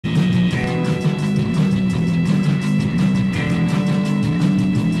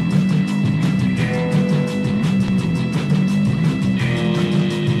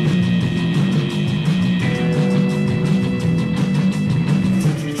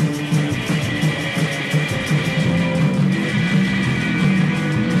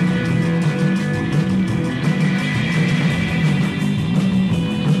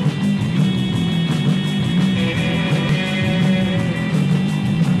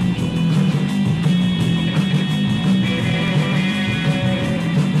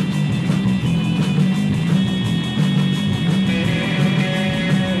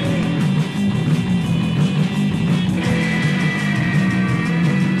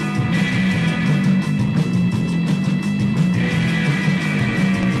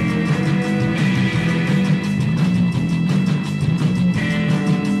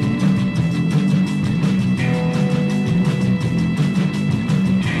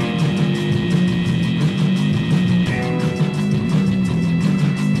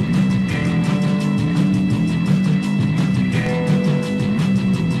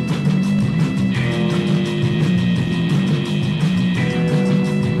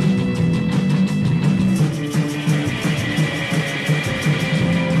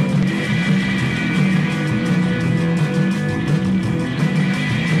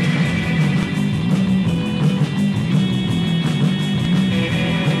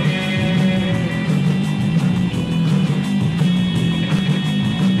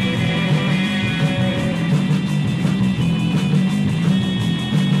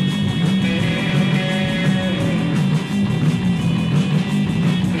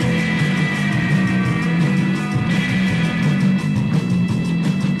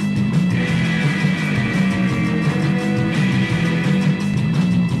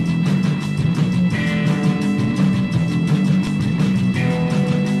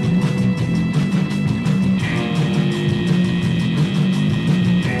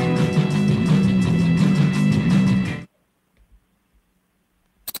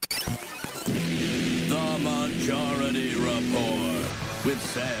with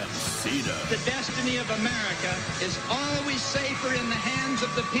Sam Seder. The destiny of America is always safer in the hands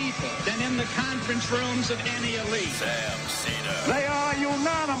of the people than in the conference rooms of any elite. Sam Seder. They are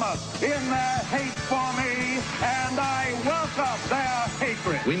unanimous in their hate for me, and I welcome their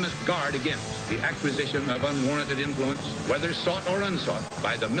hatred. We must guard against the acquisition of unwarranted influence, whether sought or unsought,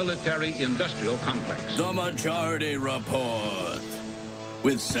 by the military-industrial complex. The Majority Report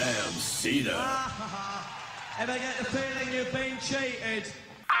with Sam Seder. Ever get the feeling you've been cheated?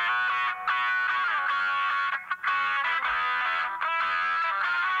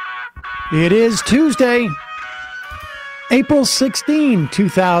 It is Tuesday, April 16,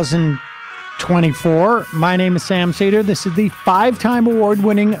 2024. My name is Sam Seder. This is the 5-time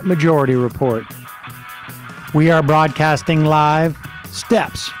award-winning Majority Report. We are broadcasting live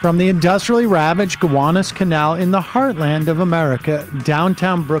steps from the industrially ravaged Gowanus Canal in the heartland of America,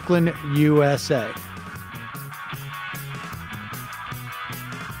 downtown Brooklyn, USA.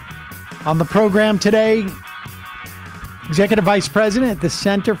 On the program today, Executive Vice President at the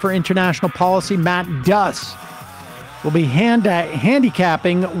Center for International Policy, Matt Duss, will be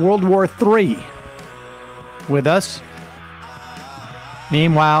handicapping World War III with us.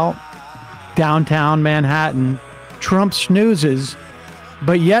 Meanwhile, downtown Manhattan, Trump snoozes,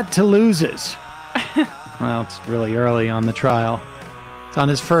 but yet to loses. Well, it's really early on the trial. It's on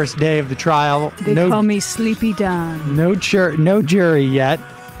his first day of the trial. They call me Sleepy Don. No jury yet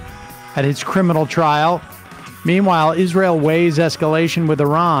at his criminal trial. Meanwhile, Israel weighs escalation with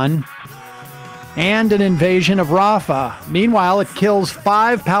Iran and an invasion of Rafah. Meanwhile, it kills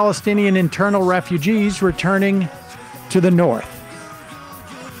 5 Palestinian internal refugees returning to the north.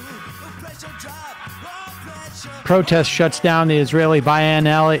 Protest shuts down the Israeli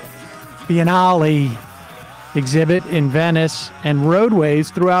Biennale exhibit in Venice and roadways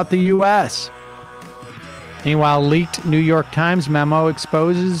throughout the U.S. Meanwhile, leaked New York Times memo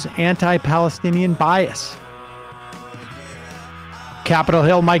exposes anti-Palestinian bias. Capitol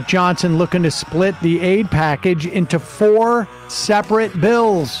Hill, Mike Johnson looking to split the aid package into 4 separate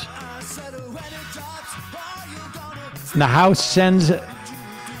bills. And the House sends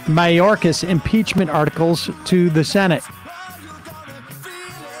Mayorkas impeachment articles to the Senate.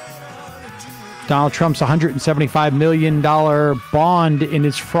 Donald Trump's $175 million bond in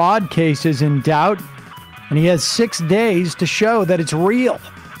his fraud case is in doubt, and he has 6 days to show that it's real.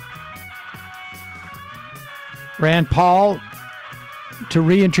 Rand Paul to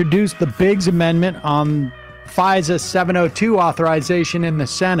reintroduce the Biggs Amendment on FISA 702 authorization in the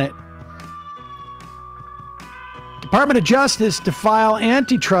Senate. Department of Justice to file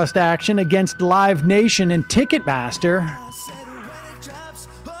antitrust action against Live Nation and Ticketmaster.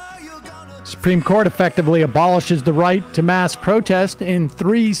 Supreme Court effectively abolishes the right to mass protest in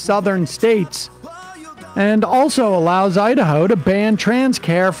 3 southern states and also allows Idaho to ban trans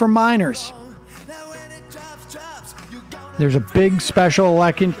care for minors. There's a big special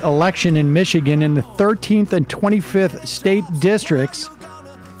election in Michigan in the 13th and 25th state districts.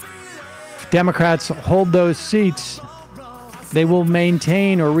 If Democrats hold those seats, they will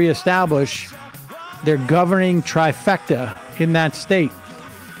maintain or reestablish their governing trifecta in that state.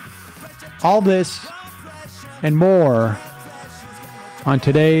 All this and more on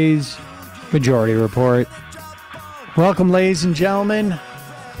today's Majority Report. Welcome, ladies and gentlemen.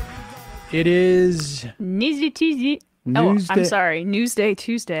 It is I'm sorry. Newsday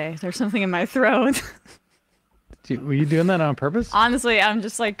Tuesday. There's something in my throat. Were you doing that on purpose? Honestly, I'm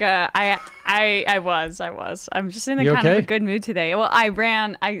just like I was. I'm just in a kind of a good mood today. Well, I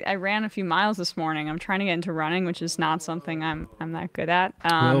ran a few miles this morning. I'm trying to get into running, which is not something I'm that good at.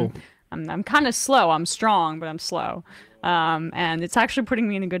 I'm kind of slow. I'm strong, but I'm slow. And it's actually putting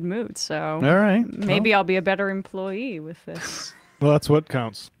me in a good mood. So all right, maybe I'll be a better employee with this. Well, that's what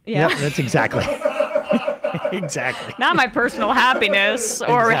counts. Yeah, yep, that's exactly. Exactly. Not my personal happiness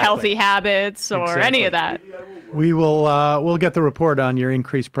or healthy habits or any of that. We will we'll get the report on your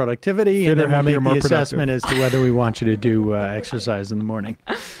increased productivity and then we'll make the assessment as to whether we want you to do exercise in the morning.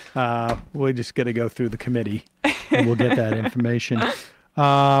 We're just going to go through the committee and we'll get that information.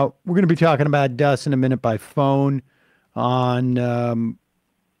 We're going to be talking about Duss in a minute by phone on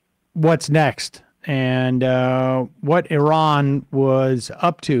what's next and what Iran was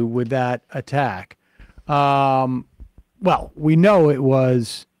up to with that attack. Well, we know it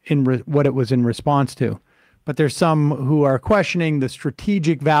was what it was in response to, but there's some who are questioning the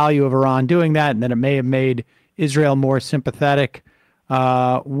strategic value of Iran doing that and that it may have made Israel more sympathetic.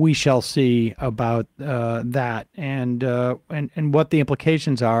 We shall see about that and what the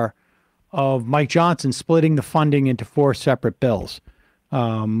implications are of Mike Johnson splitting the funding into 4 separate bills.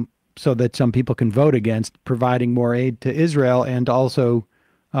 so that some people can vote against providing more aid to Israel and also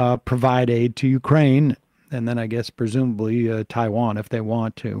provide aid to Ukraine, and then I guess presumably Taiwan if they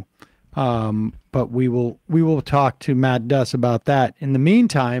want to. But we will talk to Matt Duss about that. In the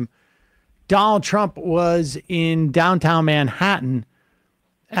meantime, Donald Trump was in downtown Manhattan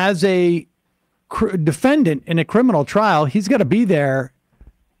as a defendant in a criminal trial. He's got to be there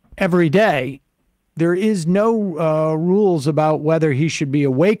every day. There is no rules about whether he should be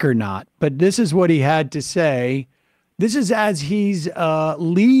awake or not, but this is what he had to say. This is as he's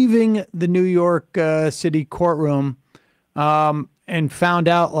leaving the New York City courtroom and found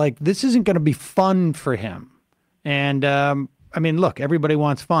out, like, this isn't going to be fun for him. And, I mean, look, everybody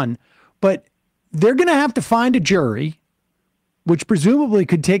wants fun, but they're going to have to find a jury, which presumably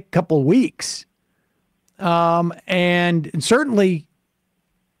could take a couple of weeks. And certainly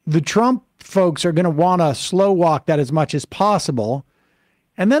the Trump folks are going to want to slow walk that as much as possible.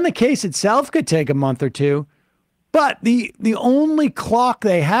 And then the case itself could take a month or two. But the only clock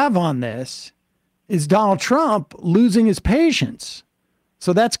they have on this is Donald Trump losing his patience.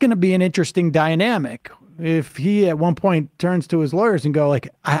 So that's going to be an interesting dynamic. If he at one point turns to his lawyers and go like,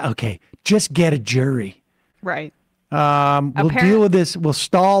 okay, just get a jury. Right. We'll deal with this. We'll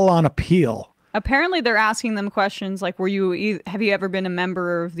stall on appeal. Apparently, they're asking them questions like, have you ever been a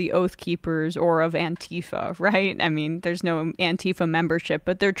member of the Oath Keepers or of Antifa, right? I mean, there's no Antifa membership,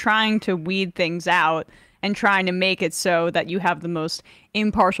 but they're trying to weed things out and trying to make it so that you have the most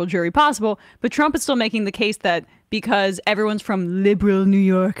impartial jury possible. But Trump is still making the case that because everyone's from liberal New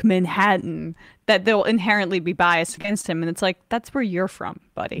York, Manhattan, that they'll inherently be biased against him. And it's like, that's where you're from,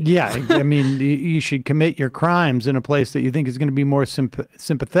 buddy. Yeah, I mean, you should commit your crimes in a place that you think is going to be more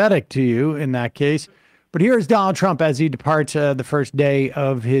sympathetic to you in that case. But here's Donald Trump as he departs the first day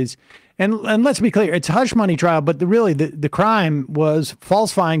of his... And let's be clear, it's a hush money trial, but the crime was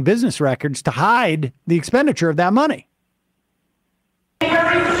falsifying business records to hide the expenditure of that money.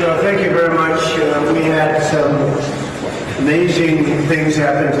 So thank you very much. We had some amazing things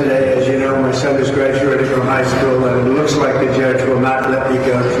happen today. As you know, my son is graduating from high school, and it looks like the judge will not let me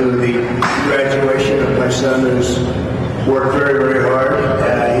go through the graduation of my son, who's worked very, very hard.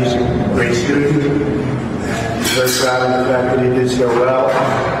 He's a great student. He's very proud of the fact that he did so well.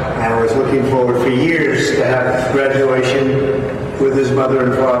 And I was looking forward for years to have graduation with his mother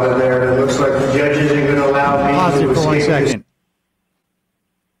and father there. And it looks like the judge isn't going to allow me to escape. 1 second.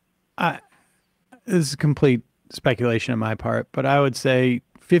 This is complete speculation on my part, but I would say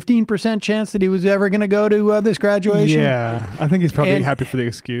 15% chance that he was ever going to go to this graduation. Yeah, I think he's probably happy for the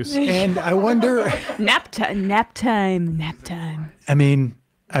excuse. And I wonder... Nap time. I mean,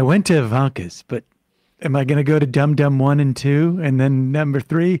 I went to Ivanka's, but am I going to go to Dum Dum 1 and 2 and then number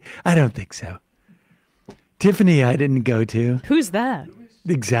 3? I don't think so. Tiffany, I didn't go to. Who's that?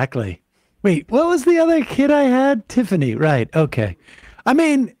 Exactly. Wait, what was the other kid I had? Tiffany, right. Okay. I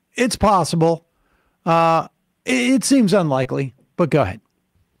mean, it's possible. It seems unlikely, but go ahead.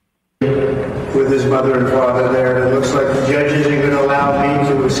 With his mother and father there, and it looks like the judge isn't going to allow me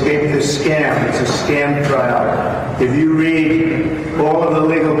to escape this scam. It's a scam trial. If you read all of the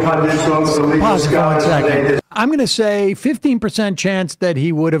legal pundits, all of the legal scholars today... I'm going to say 15% chance that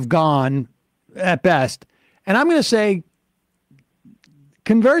he would have gone at best. And I'm going to say,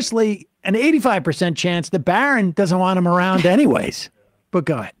 conversely, an 85% chance that Barron doesn't want him around anyways. But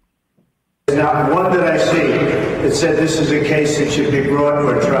go ahead. Not one that I see that said this is a case that should be brought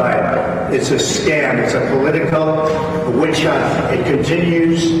or tried. It's a scam. It's a political witch hunt. It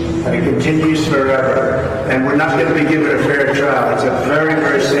continues, and it continues forever. And we're not going to be given a fair trial. It's a very,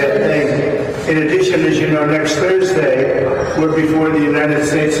 very sad thing. In addition, as you know, next Thursday, we're before the United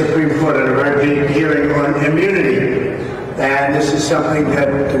States Supreme Court at a very big hearing on immunity. And this is something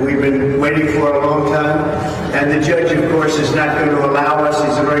that we've been waiting for a long time. And the judge, of course, is not going to allow us.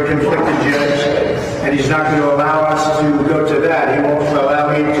 He's a very conflicted judge. And he's not going to allow us to go to that. He won't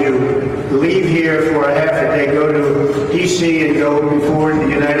allow me to leave here for a half a day, go to D.C. and go before the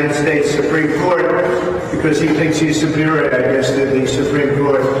United States Supreme Court because he thinks he's superior, I guess, to the Supreme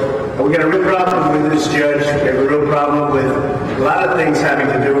Court. We got a real problem with this judge. We have a real problem with a lot of things having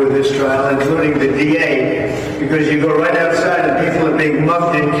to do with this trial, including the DA, because you go right outside and people are being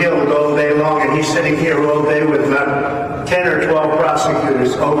mugged and killed all day long, and he's sitting here all day with about 10 or 12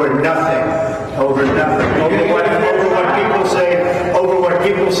 prosecutors over nothing, over what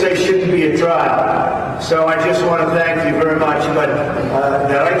people say shouldn't be a trial. So I just want to thank you very much, but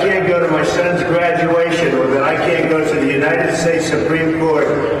that I can't go to my son's graduation or that I can't go to the United States Supreme Court,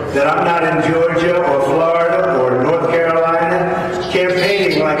 that I'm not in Georgia or Florida or North Carolina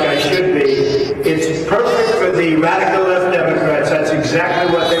campaigning like I should be. It's perfect for the radical left Democrats. That's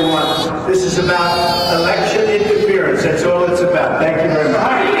exactly what they want.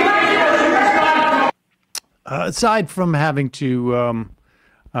 aside from having to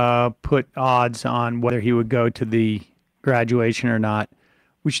put odds on whether he would go to the graduation or not,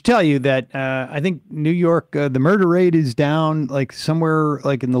 we should tell you that I think New York, the murder rate is down like somewhere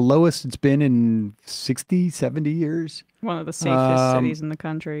like in the lowest it's been in 60, 70 years. One of the safest cities in the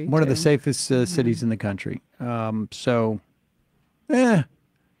country. One of the safest cities in the country.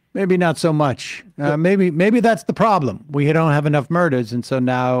 Maybe not so much. Maybe that's the problem. We don't have enough murders, and so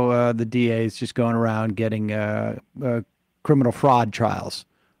now the DA is just going around getting criminal fraud trials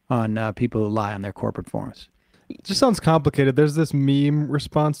on people who lie on their corporate forms. It just sounds complicated. There's this meme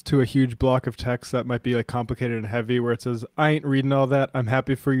response to a huge block of text that might be like complicated and heavy where it says, I ain't reading all that. I'm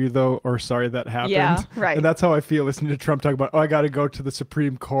happy for you though, or sorry that happened. Yeah, right. And that's how I feel listening to Trump talk about, oh, I got to go to the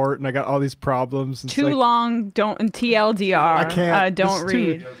Supreme Court and I got all these problems. Too long, don't, TLDR. I can't. Don't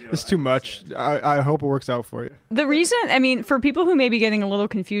read. It's too much. I hope it works out for you. The reason, I mean, for people who may be getting a little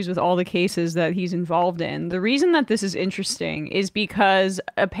confused with all the cases that he's involved in, the reason that this is interesting is because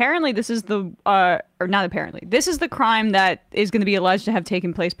apparently this is the, or not apparently, this is the crime that is going to be alleged to have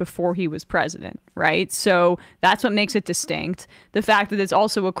taken place before he was president, right? So that's what makes it distinct. The fact that it's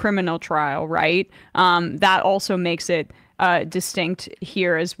also a criminal trial, right? That also makes it distinct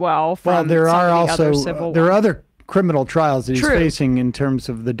here as well. From there are also there are ones. other criminal trials that he's facing in terms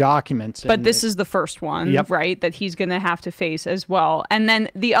of the documents. But this is the first one, right, that he's going to have to face as well. And then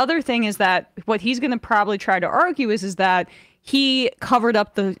the other thing is that what he's going to probably try to argue is that he covered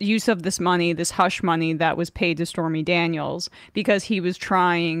up the use of this money, this hush money that was paid to Stormy Daniels, because he was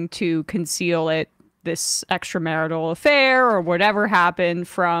trying to conceal it, this extramarital affair or whatever happened,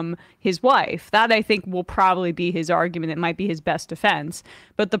 from his wife. That, I think, will probably be his argument. It might be his best defense.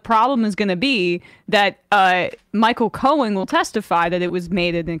 But the problem is going to be that Michael Cohen will testify that it was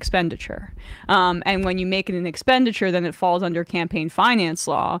made an expenditure. And when you make it an expenditure, then it falls under campaign finance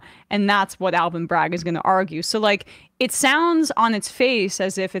law. And that's what Alvin Bragg is going to argue. So, like, it sounds on its face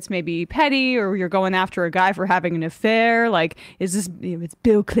as if it's maybe petty or you're going after a guy for having an affair. Like, is this, it's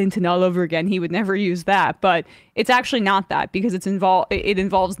Bill Clinton all over again. He would never use that. But it's actually not that, because it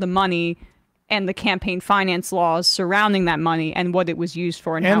involves the money and the campaign finance laws surrounding that money and what it was used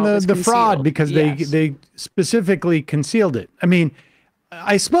for, and how it was the fraud, because they specifically concealed it. I mean,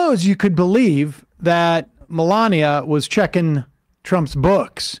 I suppose you could believe that Melania was checking Trump's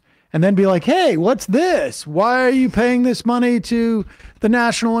books and then be like, hey, what's this? Why are you paying this money to the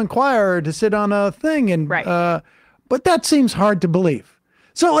National Enquirer to sit on a thing? And but that seems hard to believe.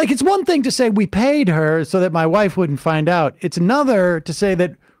 So, like, it's one thing to say we paid her so that my wife wouldn't find out. It's another to say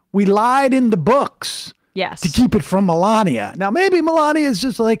that we lied in the books to keep it from Melania. Now, maybe Melania is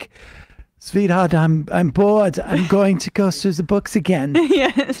just like, sweetheart, I'm bored. I'm going to go through the books again.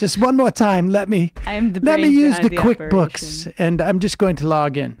 Yes. Just one more time. Let me use the QuickBooks, and I'm just going to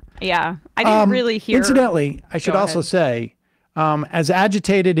log in. Yeah, I didn't really hear. Incidentally, I should also say, as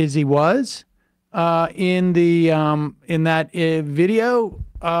agitated as he was in that video,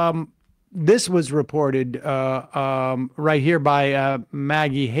 this was reported right here by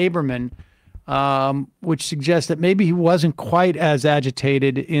Maggie Haberman, which suggests that maybe he wasn't quite as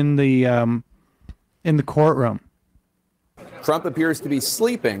agitated in the courtroom. Trump appears to be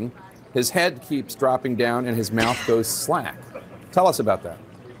sleeping. His head keeps dropping down and his mouth goes slack. Tell us about that.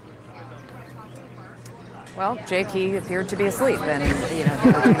 Well, Jake, he appeared to be asleep, and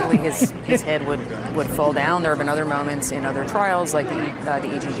typically his head would fall down. There have been other moments in other trials, like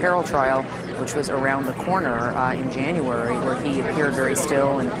the E.G. Carroll trial, which was around the corner in January, where he appeared very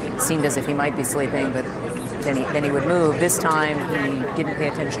still and seemed as if he might be sleeping, but then he would move. This time, he didn't pay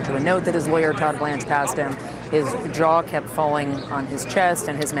attention to a note that his lawyer, Todd Blanche, passed him. His jaw kept falling on his chest,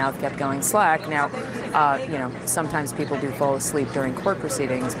 and his mouth kept going slack. Now, sometimes people do fall asleep during court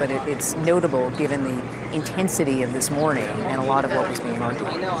proceedings, but it's notable given the intensity of this morning and a lot of what was being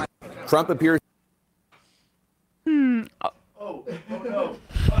argued. Trump appears.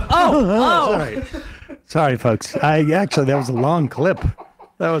 Sorry, folks. That was a long clip.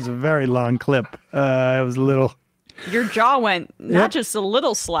 That was a very long clip. It was a little. Your jaw went not just a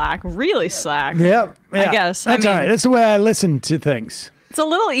little slack, really slack. Yep. Yeah. I guess. That's all right. That's the way I listen to things. It's a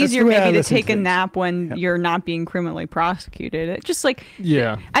little easier maybe to take a nap when you're not being criminally prosecuted. It's just like,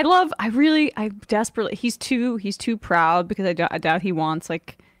 I desperately, he's too proud, because I doubt he wants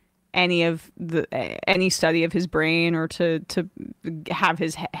like any study of his brain, or to have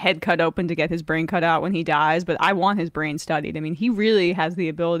his head cut open to get his brain cut out when he dies. But I want his brain studied. I mean, he really has the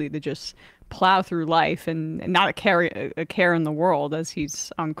ability to just plow through life and not a care in the world, as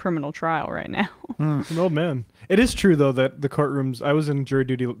he's on criminal trial right now. An old man. It is true, though, that the courtrooms, I was in jury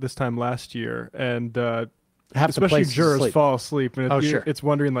duty this time last year, and half the especially place is jurors asleep. fall asleep, and Sure. it's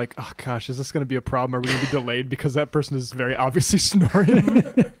wondering like, oh gosh, is this going to be a problem? Are we going to be delayed because that person is very obviously snoring?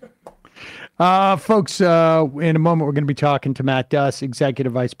 Folks, in a moment, we're going to be talking to Matt Duss,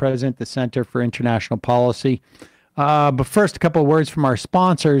 Executive Vice President, the Center for International Policy. But first, a couple of words from our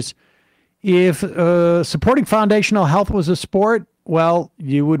sponsors. If supporting foundational health was a sport, well,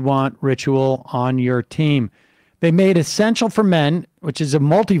 you would want Ritual on your team. They made Essential for Men, which is a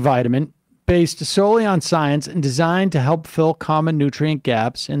multivitamin based solely on science and designed to help fill common nutrient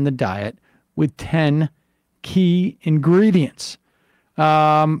gaps in the diet with 10 key ingredients.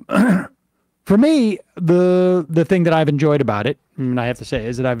 For me, the thing that I've enjoyed about it, and I have to say,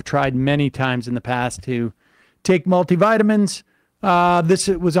 is that I've tried many times in the past to take multivitamins. This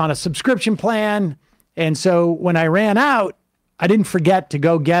was on a subscription plan, and so when I ran out, I didn't forget to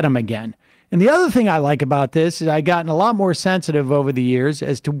go get them again. And the other thing I like about this is I've gotten a lot more sensitive over the years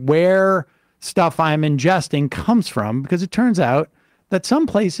as to where stuff I'm ingesting comes from, because it turns out that some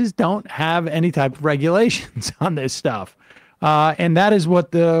places don't have any type of regulations on this stuff. And that is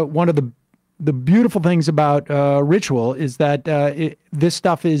what one of the beautiful things about Ritual is that this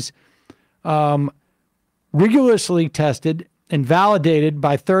stuff is rigorously tested and validated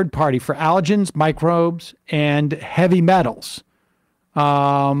by third party for allergens, microbes, and heavy metals.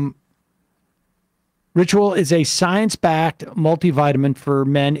 Ritual is a science-backed multivitamin for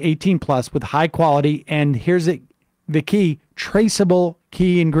men 18 plus with high quality, and here's the key, traceable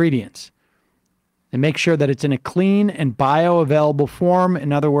key ingredients. And make sure that it's in a clean and bioavailable form.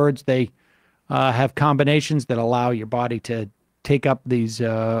 In other words, they have combinations that allow your body to take up these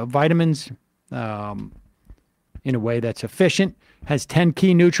vitamins in a way that's efficient. Has 10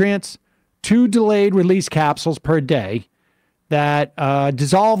 key nutrients, 2 delayed release capsules per day that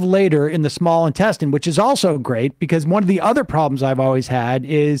dissolve later in the small intestine, which is also great because one of the other problems I've always had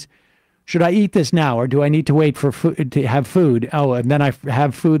is, should I eat this now or do I need to wait for food to have food? Oh, and then I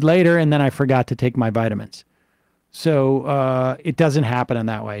have food later and then I forgot to take my vitamins. So it doesn't happen in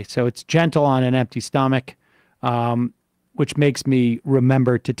that way. So it's gentle on an empty stomach, which makes me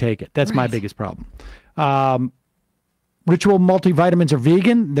remember to take it. That's my biggest problem. Ritual multivitamins are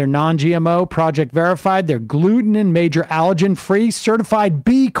vegan. They're non-GMO, project verified. They're gluten and major allergen free, certified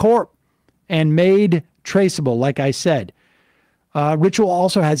B Corp, and made traceable, like I said. Ritual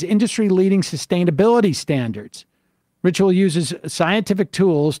also has industry-leading sustainability standards. Ritual uses scientific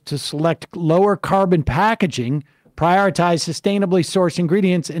tools to select lower carbon packaging, prioritize sustainably sourced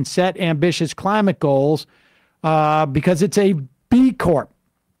ingredients, and set ambitious climate goals because it's a B Corp.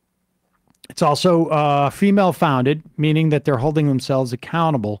 It's also female-founded, meaning that they're holding themselves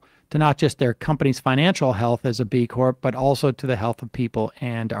accountable to not just their company's financial health as a B Corp, but also to the health of people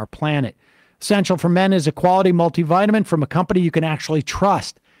and our planet. Essential for Men is a quality multivitamin from a company you can actually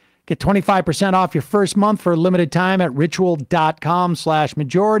trust. Get 25% off your first month for a limited time at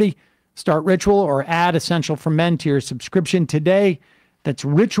ritual.com/majority. Start Ritual or add Essential for Men to your subscription today. That's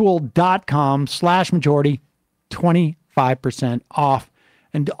ritual.com/majority, 25% off.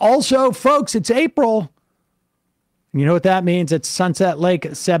 And also, folks, it's April. You know what that means? It's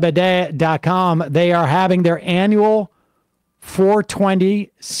sunsetlakesebede.com. They are having their annual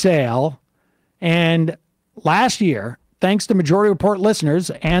 420 sale. And last year, thanks to Majority Report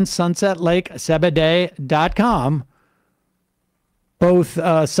listeners and sunsetlakesebede.com, both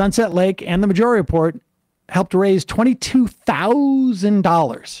Sunset Lake and the Majority Report helped raise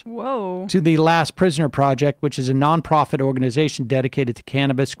 $22,000 to the Last Prisoner Project, which is a nonprofit organization dedicated to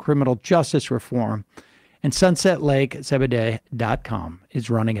cannabis criminal justice reform. And sunsetlakesebede.com is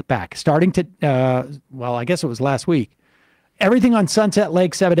running it back. Starting to, I guess it was last week. Everything on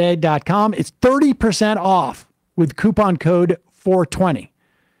sunsetlakesebede.com is 30% off with coupon code 420.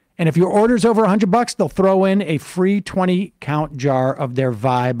 And if your order's over $100, they'll throw in a free 20-count jar of their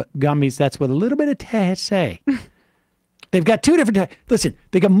Vibe gummies. That's with a little bit of THC. They've got 2 different types. Listen,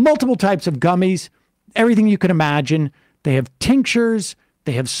 they got multiple types of gummies, everything you can imagine. They have tinctures,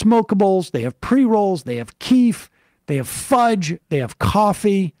 they have smokables, they have pre-rolls, they have keef, they have fudge, they have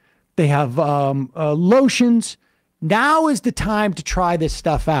coffee, they have lotions. Now is the time to try this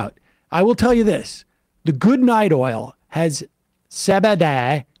stuff out. I will tell you this. The Good Night Oil has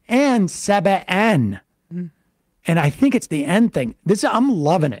CBD and CBN. And I think it's the N thing. I'm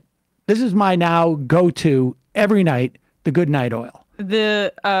loving it. This is my now go-to every night, the Good Night Oil.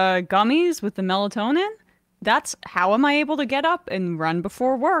 The gummies with the melatonin, that's how am I able to get up and run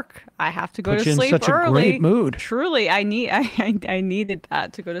before work? I have to go to sleep such early. A great mood. Truly, I needed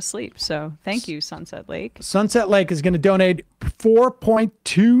that to go to sleep. So thank you, Sunset Lake. Sunset Lake is going to donate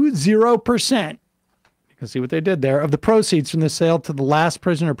 4.20%. You can see what they did there, of the proceeds from the sale to the Last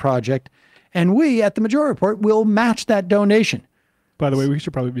Prisoner Project and we at the Majority Report will match that donation. By the way, we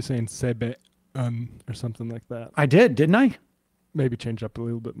should probably be saying Sebe or something like that. I did, didn't I? Maybe change up a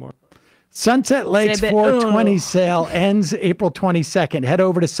little bit more. Sunset Lake's 420 sale ends April 22nd. Head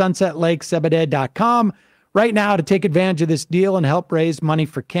over to sunsetlakesebede.com right now to take advantage of this deal and help raise money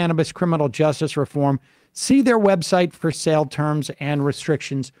for cannabis criminal justice reform. See their website for sale terms and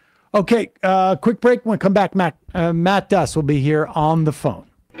restrictions. Okay, quick break. When we come back, Matt Duss will be here on the phone.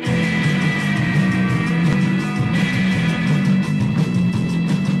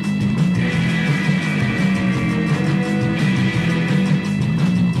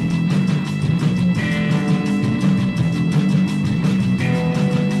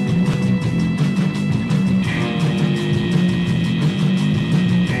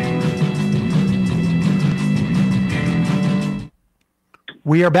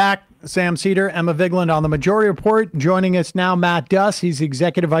 We are back. Sam Seder, Emma Vigeland on the Majority Report. Joining us now, Matt Duss. He's the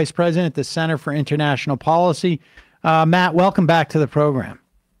Executive Vice President at the Center for International Policy. Matt, welcome back to the program.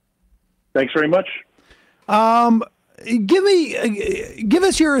 Thanks very much. Give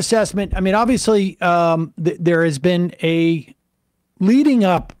us your assessment. I mean, obviously, there has been a leading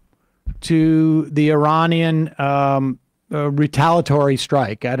up to the Iranian retaliatory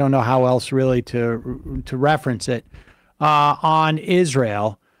strike. I don't know how else really to reference it. On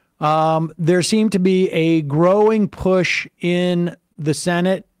Israel. There seemed to be a growing push in the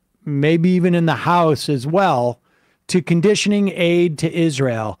Senate, maybe even in the House as well, to conditioning aid to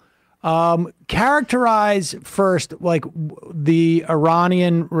Israel. Characterize first, like, the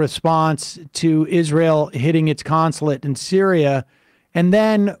Iranian response to Israel hitting its consulate in Syria, and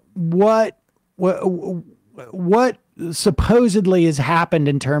then what supposedly has happened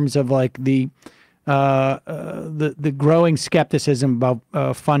in terms of like the growing skepticism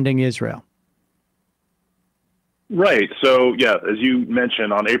about funding Israel. Right. So, yeah, as you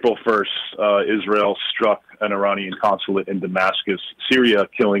mentioned, on April 1st, Israel struck an Iranian consulate in Damascus, Syria,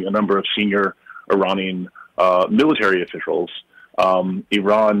 killing a number of senior Iranian military officials.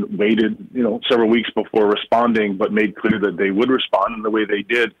 Iran waited, several weeks before responding, but made clear that they would respond. And the way they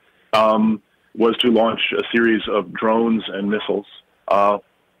did was to launch a series of drones and missiles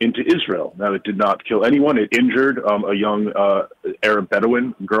into Israel. Now, it did not kill anyone. It injured a young Arab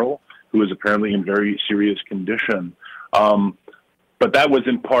Bedouin girl who was apparently in very serious condition. But that was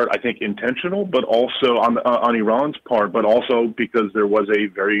in part, I think, intentional, but also on Iran's part, but also because there was a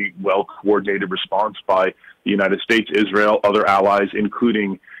very well-coordinated response by the United States, Israel, other allies,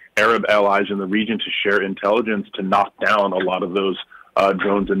 including Arab allies in the region, to share intelligence to knock down a lot of those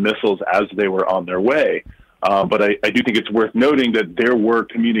drones and missiles as they were on their way. But I do think it's worth noting that there were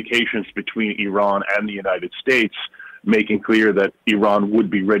communications between Iran and the United States making clear that Iran would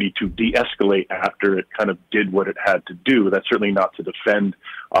be ready to de-escalate after it kind of did what it had to do. That's certainly not to defend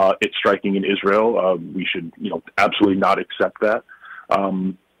its striking in Israel. We should, absolutely not accept that.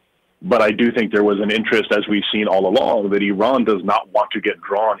 But I do think there was an interest, as we've seen all along, that Iran does not want to get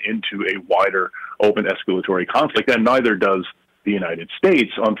drawn into a wider open escalatory conflict, and neither does the United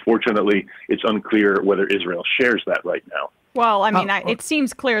States. Unfortunately, it's unclear whether Israel shares that right now. Well, I mean, it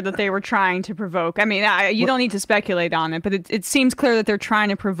seems clear that they were trying to provoke. I mean, you don't need to speculate on it, but it seems clear that they're trying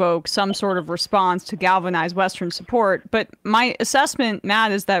to provoke some sort of response to galvanize Western support. But my assessment,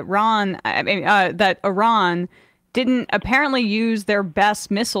 Matt, is that Iran didn't apparently use their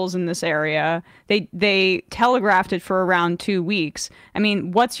best missiles in this area. They telegraphed it for around 2 weeks. I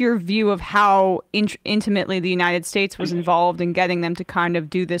mean, what's your view of how intimately the United States was involved in getting them to kind of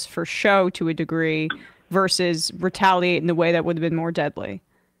do this for show to a degree versus retaliate in the way that would have been more deadly?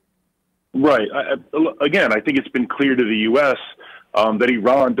 Right. Again, I think it's been clear to the U.S. That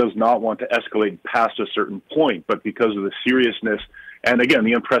Iran does not want to escalate past a certain point, but because of the seriousness and, again,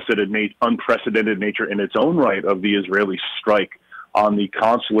 the unprecedented nature in its own right of the Israeli strike on the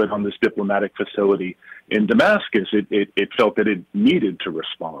consulate, on this diplomatic facility in Damascus, it felt that it needed to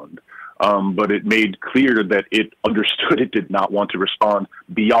respond. But it made clear that it understood it did not want to respond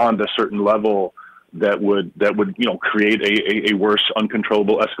beyond a certain level that would create a worse,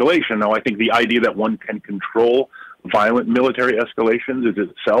 uncontrollable escalation. Now, I think the idea that one can control violent military escalations is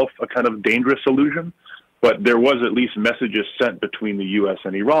itself a kind of dangerous illusion. But there was at least messages sent between the U.S.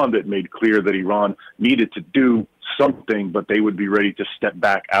 and Iran that made clear that Iran needed to do something, but they would be ready to step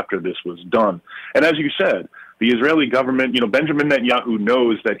back after this was done. And as you said, the Israeli government, Benjamin Netanyahu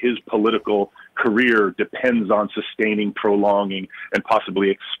knows that his political career depends on sustaining, prolonging, and possibly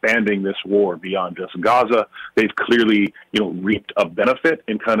expanding this war beyond just Gaza. They've clearly, reaped a benefit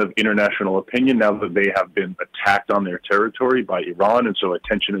in kind of international opinion now that they have been attacked on their territory by Iran, and so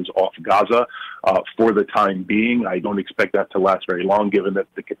attention is off Gaza for the time being. I don't expect that to last very long, given that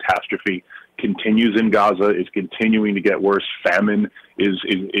the catastrophe continues in Gaza, is continuing to get worse. Famine is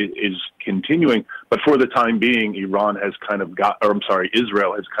continuing. But for the time being, Israel has kind of gotten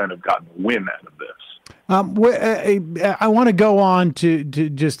a win out of this. I want to go on to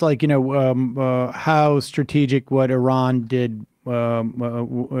just like, how strategic what Iran did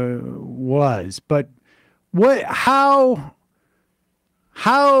was, but how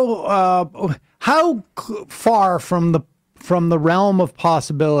far from the realm of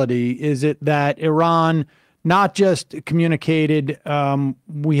possibility is it that Iran not just communicated,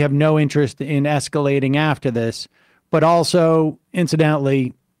 we have no interest in escalating after this, but also,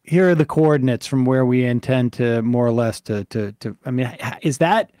 incidentally, here are the coordinates from where we intend to more or less I mean, is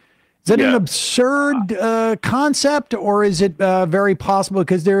that an absurd concept, or is it very possible?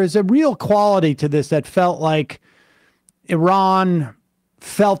 Because there is a real quality to this that felt like Iran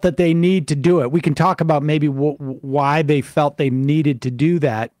felt that they need to do it. We can talk about maybe why they felt they needed to do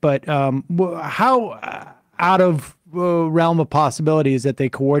that, but how out of realm of possibility is that they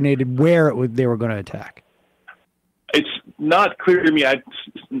coordinated where they were going to attack? It's not clear to me. I've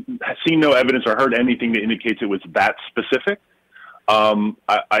seen no evidence or heard anything that indicates it was that specific.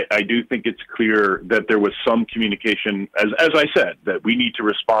 I do think it's clear that there was some communication, as I said, that we need to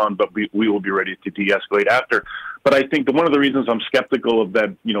respond, but we will be ready to de-escalate after. But I think that one of the reasons I'm skeptical of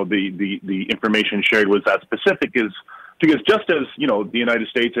that, the information shared was that specific is because just as, the United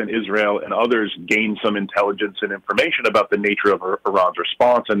States and Israel and others gained some intelligence and information about the nature of Iran's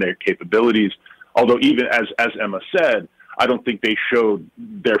response and their capabilities, although even as Emma said, I don't think they showed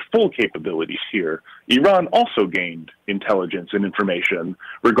their full capabilities here. Iran also gained intelligence and information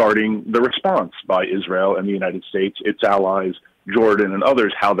regarding the response by Israel and the United States, its allies, Jordan and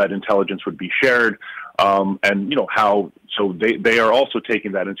others, how that intelligence would be shared, and how. So they are also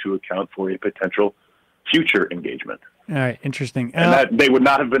taking that into account for a potential future engagement. All right, interesting. And that they would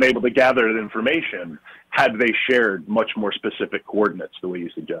not have been able to gather that information had they shared much more specific coordinates the way you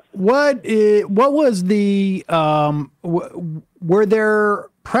suggested. What was the were there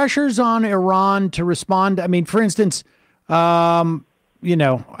pressures on Iran to respond? I mean, for instance, I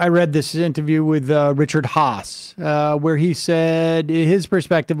read this interview with Richard Haas, where he said his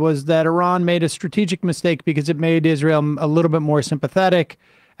perspective was that Iran made a strategic mistake because it made Israel a little bit more sympathetic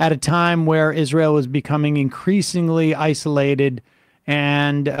at a time where Israel was becoming increasingly isolated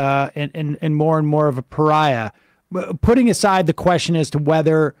and more of a pariah. Putting aside the question as to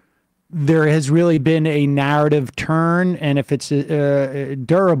whether there has really been a narrative turn and if it's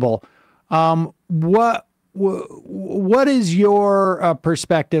durable, what is your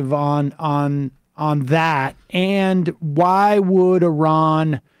perspective on that, and why would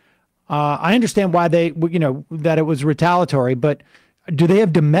Iran? I understand why they, that it was retaliatory, but do they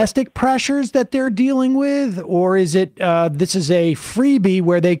have domestic pressures that they're dealing with, or is it this is a freebie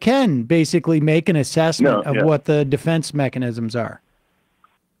where they can basically make an assessment of what the defense mechanisms are?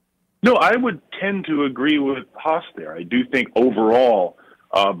 No, I would tend to agree with Haas there. I do think overall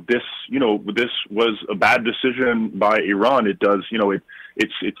this was a bad decision by Iran. It does,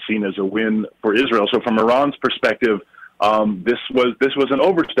 it's seen as a win for Israel. So from Iran's perspective, this was an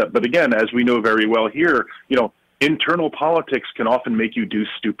overstep. But again, as we know very well here, internal politics can often make you do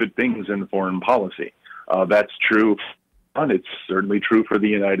stupid things in foreign policy. That's true, and it's certainly true for the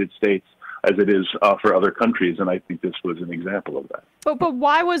United States as it is for other countries, and I think this was an example of that. But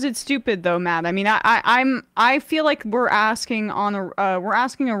why was it stupid though, Matt? I mean, I feel like we're asking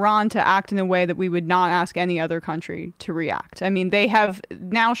Iran to act in a way that we would not ask any other country to react. I mean, they have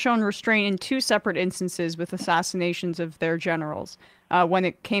now shown restraint in 2 separate instances with assassinations of their generals. When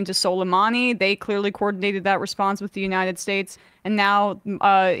it came to Soleimani, they clearly coordinated that response with the United States. And now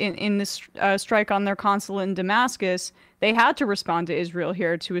in this strike on their consulate in Damascus, they had to respond to Israel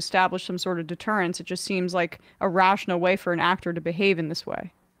here to establish some sort of deterrence. It just seems like a rational way for an actor to behave in this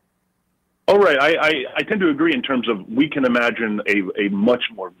way. Oh, right. I tend to agree in terms of we can imagine a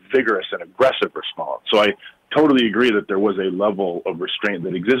much more vigorous and aggressive response. So I totally agree that there was a level of restraint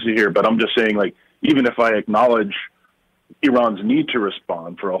that existed here. But I'm just saying, like, even if I acknowledge Iran's need to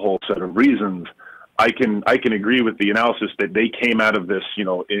respond for a whole set of reasons, I can agree with the analysis that they came out of this,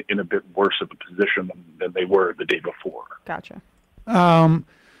 in a bit worse of a position than they were the day before. Gotcha.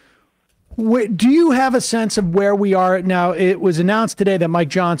 Do you have a sense of where we are now? It was announced today that Mike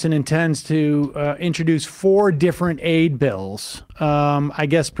Johnson intends to introduce 4 different aid bills. I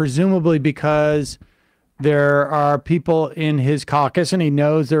guess presumably because there are people in his caucus, and he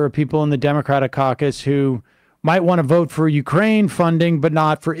knows there are people in the Democratic caucus who might want to vote for Ukraine funding, but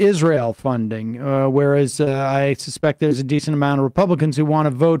not for Israel funding. Whereas I suspect there's a decent amount of Republicans who want to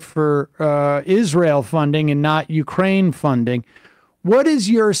vote for Israel funding and not Ukraine funding. What is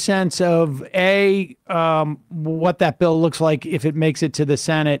your sense of what that bill looks like if it makes it to the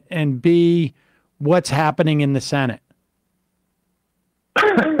Senate, and B, what's happening in the Senate?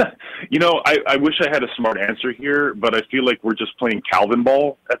 I wish I had a smart answer here, but I feel like we're just playing Calvin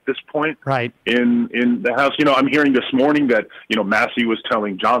ball at this point. Right. In the House, I'm hearing this morning that, Massey was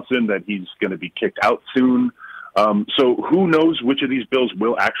telling Johnson that he's going to be kicked out soon. So who knows which of these bills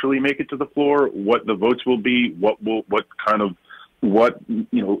will actually make it to the floor, what the votes will be, what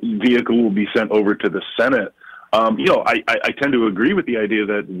vehicle will be sent over to the Senate. I tend to agree with the idea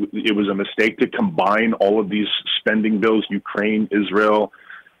that it was a mistake to combine all of these spending bills, Ukraine, Israel,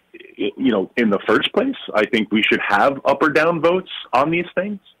 in the first place. I think we should have up or down votes on these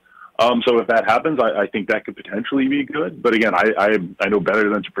things. So if that happens, I think that could potentially be good. But again, I know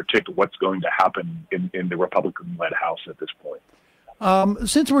better than to predict what's going to happen in the Republican-led House at this point.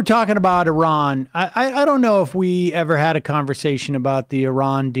 Since we're talking about Iran, I don't know if we ever had a conversation about the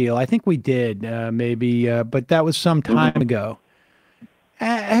Iran deal. I think we did, maybe, but that was some time ago.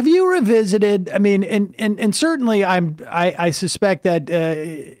 Have you revisited? I mean, and certainly I suspect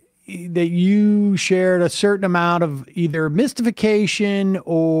that that you shared a certain amount of either mystification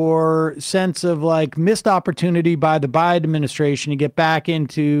or sense of like missed opportunity by the Biden administration to get back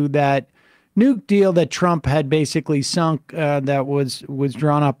into that nuke deal that Trump had basically sunk, that was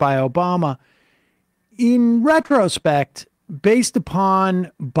drawn up by Obama. In retrospect, based upon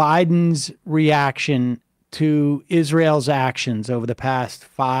Biden's reaction to Israel's actions over the past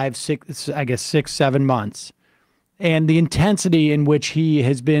 6, 7 months, and the intensity in which he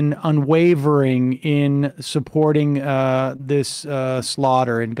has been unwavering in supporting this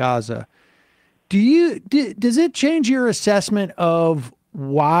slaughter in Gaza, does it change your assessment of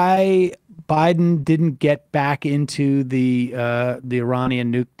why Biden didn't get back into the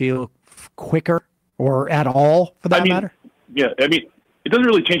Iranian nuke deal quicker or at all, for that matter? Yeah, it doesn't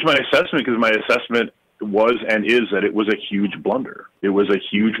really change my assessment, because my assessment was and is that it was a huge blunder. It was a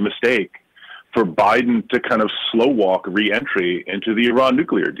huge mistake for Biden to kind of slow walk re-entry into the Iran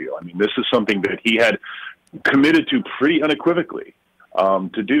nuclear deal. This is something that he had committed to pretty unequivocally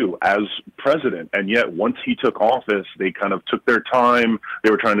to do as president. And yet once he took office, they kind of took their time.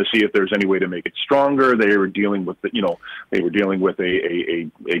 They were trying to see if there's any way to make it stronger. They were dealing with, a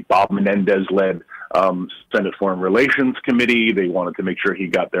Bob Menendez-led Senate Foreign Relations Committee. They wanted to make sure he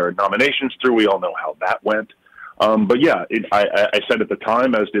got their nominations through. We all know how that went. But yeah, I said at the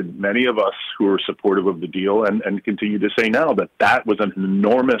time, as did many of us who were supportive of the deal, and continue to say now, that was an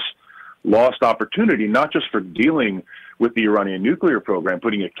enormous lost opportunity, not just for dealing with the Iranian nuclear program,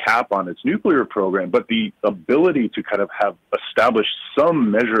 putting a cap on its nuclear program, but the ability to kind of have established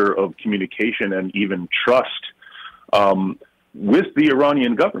some measure of communication and even trust with the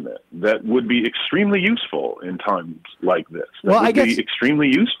Iranian government that would be extremely useful in times like this. That would be extremely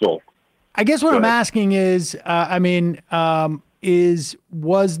useful. I guess what I'm asking is,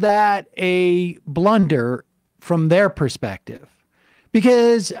 was that a blunder from their perspective?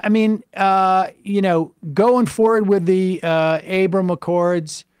 Because, going forward with the Abraham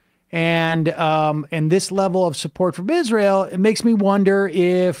Accords and this level of support from Israel, it makes me wonder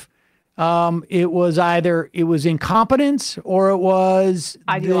if it was either incompetence or it was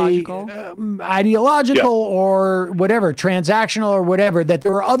ideological, or whatever, transactional or whatever, that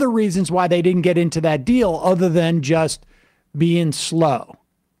there were other reasons why they didn't get into that deal other than just being slow.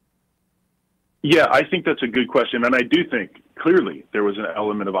 Yeah, I think that's a good question. And I do think clearly there was an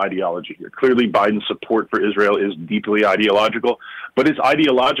element of ideology here. Clearly Biden's support for Israel is deeply ideological, but it's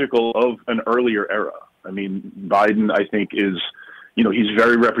ideological of an earlier era. Biden, I think, is, he's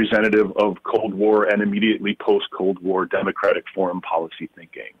very representative of Cold War and immediately post-Cold War democratic foreign policy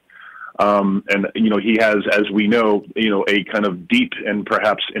thinking. He has, as we know, a kind of deep and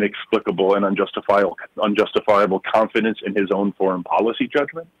perhaps inexplicable and unjustifiable confidence in his own foreign policy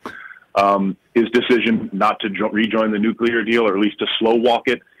judgment. His decision not to rejoin the nuclear deal, or at least to slow walk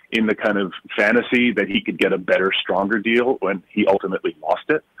it in the kind of fantasy that he could get a better, stronger deal when he ultimately lost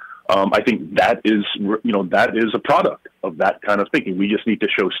it. I think that is a product of that kind of thinking. We just need to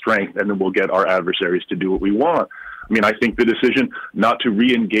show strength, and then we'll get our adversaries to do what we want. I think the decision not to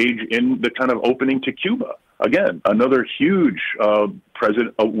re-engage in the kind of opening to Cuba, again, another huge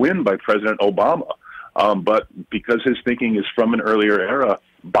win by President Obama. But because his thinking is from an earlier era,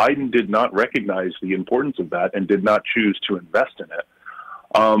 Biden did not recognize the importance of that and did not choose to invest in it.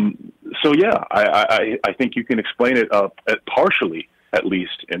 So yeah, I think you can explain it partially, at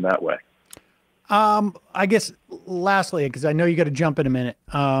least, in that way. I guess lastly, because I know you got to jump in a minute.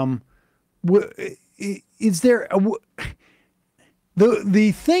 Is there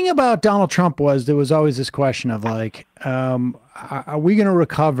The thing about Donald Trump was there was always this question of like, are we going to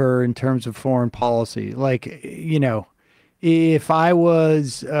recover in terms of foreign policy? Like, you know, if I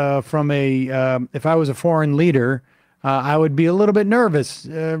was if I was a foreign leader, I would be a little bit nervous,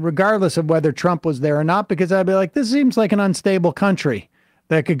 regardless of whether Trump was there or not, because I'd be like, this seems like an unstable country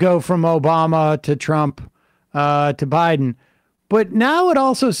that could go from Obama to Trump to Biden. But now it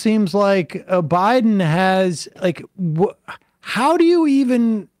also seems like Biden has like, how do you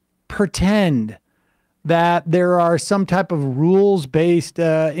even pretend that there are some type of rules-based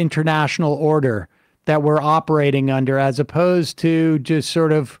international order that we're operating under, as opposed to just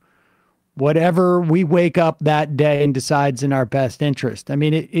sort of whatever we wake up that day and decides in our best interest? I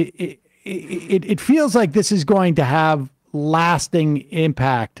mean, it feels like this is going to have lasting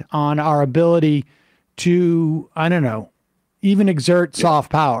impact on our ability to, I don't know, even exert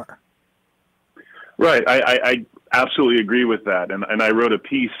soft power. Right. I absolutely agree with that. And I wrote a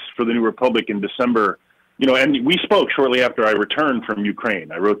piece for the New Republic in December, you know, and we spoke shortly after I returned from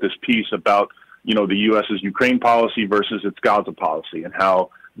Ukraine. I wrote this piece about, you know, the U.S.'s Ukraine policy versus its Gaza policy, and how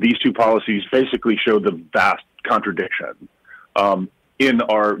these two policies basically show the vast contradiction in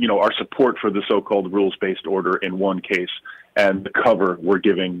our, you know, our support for the so-called rules-based order in one case, and the cover we're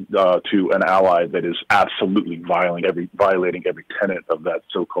giving to an ally that is absolutely violating every tenet of that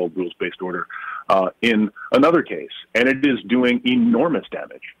so-called rules-based order in another case. And it is doing enormous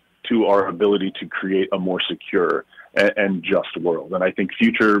damage to our ability to create a more secure and just world. And I think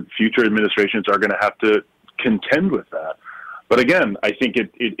future administrations are going to have to contend with that. But again, I think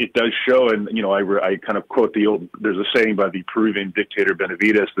it does show, and you know, I kind of quote there's a saying by the Peruvian dictator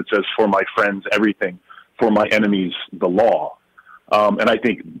Benavides that says, "For my friends, everything; for my enemies, the law." And I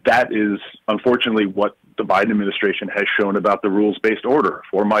think that is unfortunately what the Biden administration has shown about the rules-based order: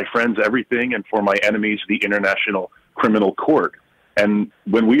 for my friends, everything; and for my enemies, the International Criminal Court. And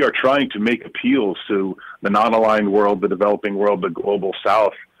when we are trying to make appeals to the non-aligned world, the developing world, the global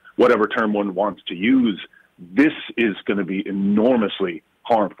South, whatever term one wants to use, this is going to be enormously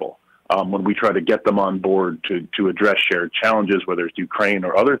harmful when we try to get them on board to address shared challenges, whether it's Ukraine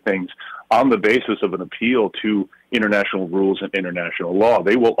or other things, on the basis of an appeal to international rules and international law.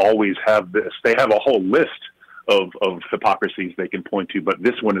 They will always have this. They have a whole list of hypocrisies they can point to, but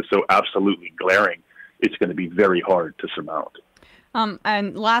this one is so absolutely glaring, it's going to be very hard to surmount.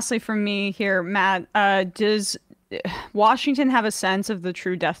 And lastly from me here, Matt, does Washington have a sense of the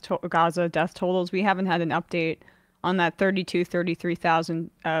true Gaza death totals? We haven't had an update on that 33,000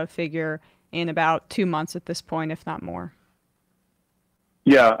 figure in about 2 months at this point, if not more.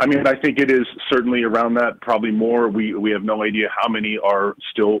 Yeah, I mean, I think it is certainly around that, probably more. We have no idea how many are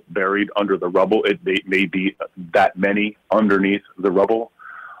still buried under the rubble. It may be that many underneath the rubble.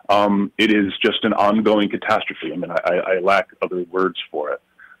 It is just an ongoing catastrophe. I mean, I lack other words for it.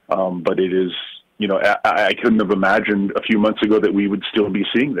 But it is, you know, I couldn't have imagined a few months ago that we would still be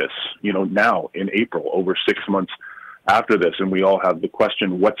seeing this, you know, now in April, over 6 months after this. And we all have the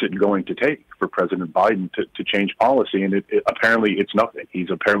question, what's it going to take for President Biden to change policy? And apparently it's nothing.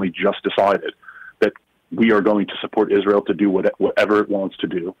 He's apparently just decided that we are going to support Israel to do whatever it wants to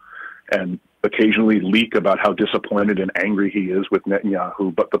do, and occasionally leak about how disappointed and angry he is with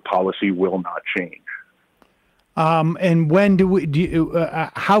Netanyahu, but the policy will not change. And when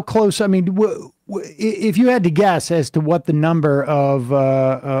how close, I mean, if you had to guess as to what the number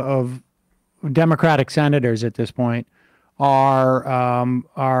of Democratic senators at this point are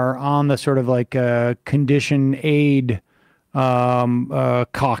on the sort of like condition aid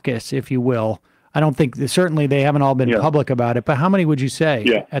caucus, if you will. I don't think, certainly they haven't all been public about it, but how many would you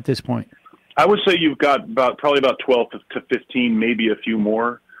say at this point? I would say you've got probably about 12 to 15, maybe a few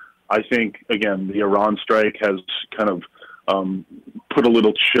more. I think, again, the Iran strike has kind of put a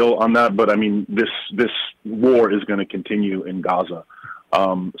little chill on that. But I mean, this war is going to continue in Gaza.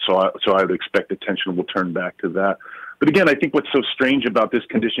 So I would expect attention will turn back to that. But again, I think what's so strange about this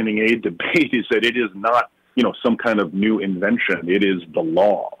conditioning aid debate is that it is not, you know, some kind of new invention. It is the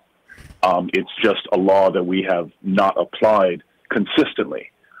law. It's just a law that we have not applied consistently.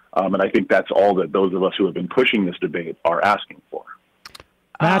 And I think that's all that those of us who have been pushing this debate are asking for.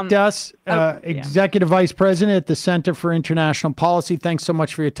 Matt Duss, Executive Vice President at the Center for International Policy. Thanks so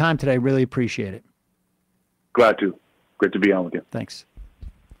much for your time today. Really appreciate it. Glad to. Great to be on with you. Thanks.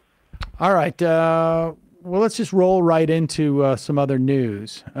 All right. Well, let's just roll right into some other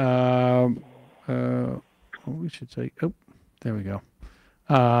news. We should say, oh, there we go.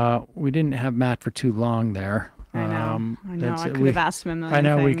 We didn't have Matt for too long there. I know. I could have asked him a million I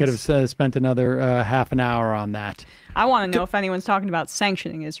know things. we could have spent another half an hour on that. I want to know if anyone's talking about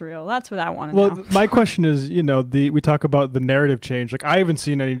sanctioning Israel. That's what I want to know. Well, my question is, we talk about the narrative change. Like, I haven't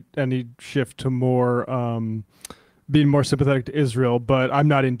seen any shift to more being more sympathetic to Israel, but I'm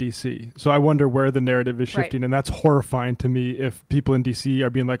not in D.C., so I wonder where the narrative is shifting, and that's horrifying to me. If people in D.C. are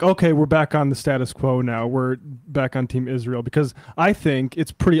being like, "Okay, we're back on the status quo now. We're back on Team Israel," because I think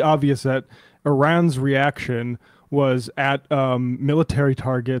it's pretty obvious that Iran's reaction was at military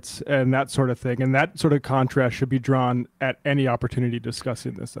targets and that sort of thing. And that sort of contrast should be drawn at any opportunity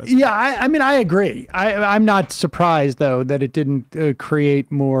discussing this. Yeah, I mean, I agree. I'm not surprised, though, that it didn't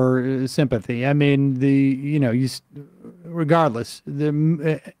create more sympathy. I mean, regardless,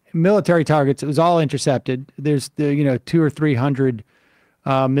 the military targets, it was all intercepted. There's 200 or 300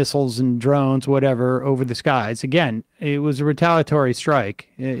 missiles and drones, whatever, over the skies. Again, it was a retaliatory strike.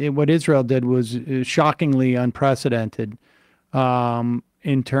 What Israel did was shockingly unprecedented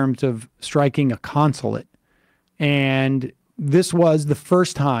in terms of striking a consulate. And this was the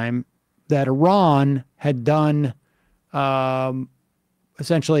first time that Iran had done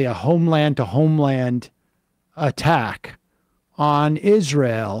essentially a homeland-to-homeland attack on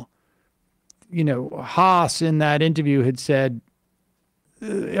Israel. Haas in that interview had said,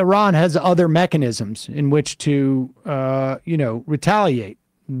 Iran has other mechanisms in which to, retaliate.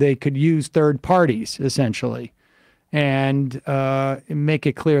 They could use third parties, essentially, and make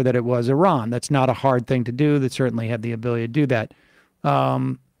it clear that it was Iran. That's not a hard thing to do. They certainly have the ability to do that.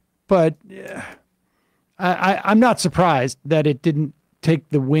 But I'm not surprised that it didn't take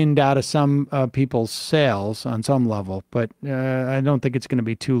the wind out of some people's sails on some level. But I don't think it's going to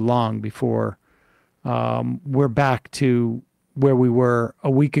be too long before we're back to where we were a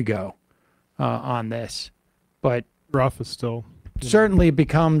week ago on this. But rough is still certainly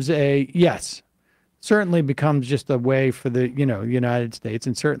becomes just a way for the United States,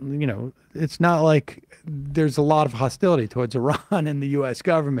 and certainly it's not like there's a lot of hostility towards Iran in the U.S.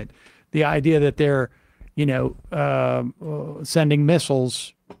 government. The idea that they're sending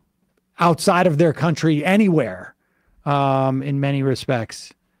missiles outside of their country anywhere in many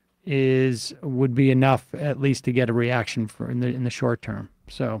respects would be enough, at least, to get a reaction in the short term.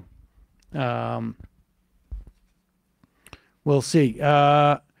 So we'll see.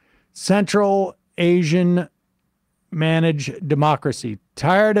 Central Asian managed democracy.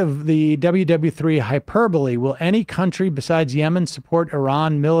 Tired of the WW3 hyperbole, will any country besides Yemen support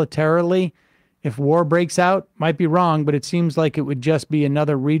Iran militarily if war breaks out? Might be wrong, but it seems like it would just be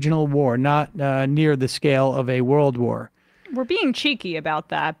another regional war, not near the scale of a world war. We're being cheeky about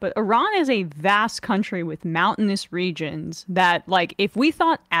that, but Iran is a vast country with mountainous regions that, like, if we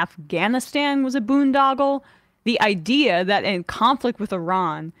thought Afghanistan was a boondoggle, the idea that in conflict with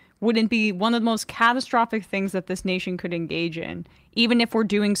Iran wouldn't be one of the most catastrophic things that this nation could engage in, even if we're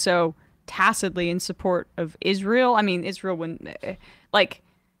doing so tacitly in support of Israel. I mean, Israel wouldn't,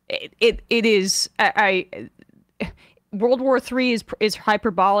 it is, World War III is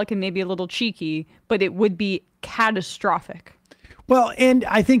hyperbolic and maybe a little cheeky, but it would be catastrophic. Well, and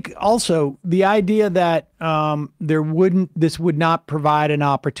I think also the idea that this would not provide an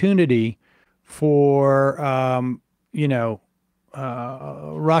opportunity for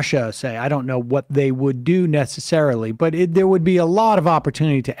Russia, say, I don't know what they would do necessarily, but there would be a lot of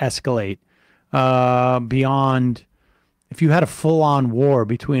opportunity to escalate beyond. If you had a full-on war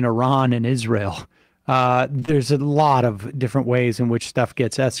between Iran and Israel, there's a lot of different ways in which stuff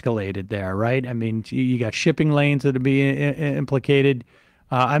gets escalated there, right? I mean, you got shipping lanes that would be implicated.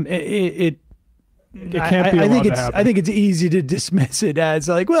 It can't be allowed to happen. I think it's easy to dismiss it as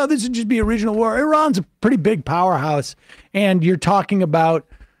like, well, this would just be a regional war. Iran's a pretty big powerhouse, and you're talking about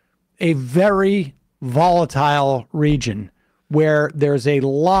a very volatile region where there's a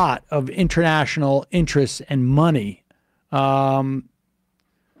lot of international interests and money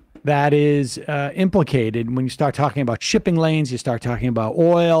that is implicated. When you start talking about shipping lanes, you start talking about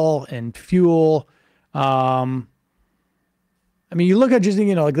oil and fuel. I mean, you look at just,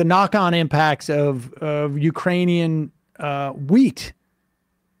 like the knock-on impacts of Ukrainian wheat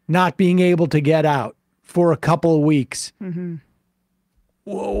not being able to get out for a couple of weeks. Mm-hmm.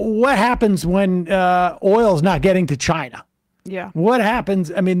 What happens when oil's not getting to China? Yeah. What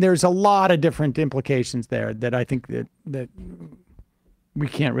happens? I mean, there's a lot of different implications there that I think that we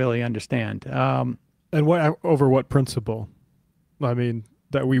can't really understand. And over what principle? I mean,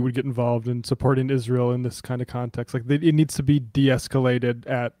 that we would get involved in supporting Israel in this kind of context. Like, it needs to be de-escalated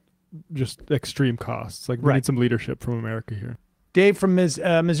at just extreme costs. Like, we need some leadership from America here. Dave from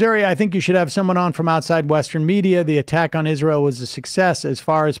Missouri, I think you should have someone on from outside Western media. The attack on Israel was a success as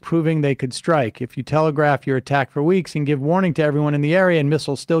far as proving they could strike. If you telegraph your attack for weeks and give warning to everyone in the area and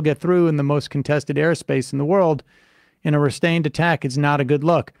missiles still get through in the most contested airspace in the world, in a restrained attack, it's not a good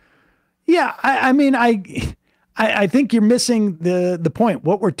look. Yeah, I mean, I think you're missing the point.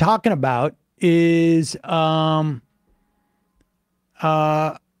 What we're talking about is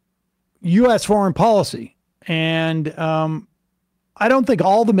U.S. foreign policy. And I don't think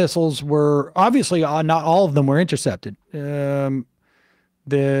all the missiles were, obviously not all of them were intercepted. There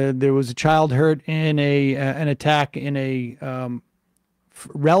was a child hurt in an attack in a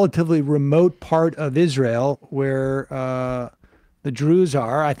relatively remote part of Israel where the Druze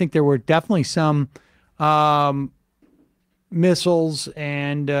are. I think there were definitely some missiles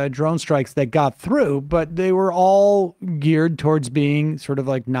and drone strikes that got through, but they were all geared towards being sort of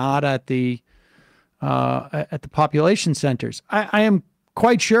like not at the population centers. I am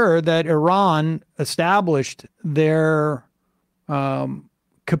quite sure that Iran established their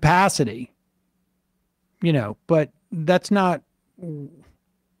capacity, but that's not,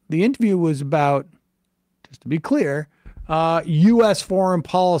 the interview was about, just to be clear, U.S. foreign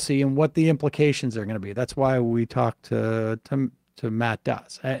policy and what the implications are going to be. That's why we talked to Matt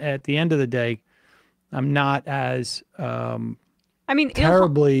Duss. At the end of the day, I'm not as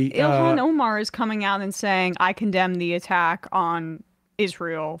terribly. Ilhan Omar is coming out and saying, I condemn the attack on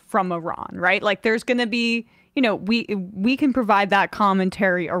Israel from Iran, right? Like there's going to be, we can provide that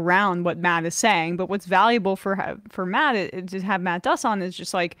commentary around what Matt is saying, but what's valuable for Matt to have Matt Duss on is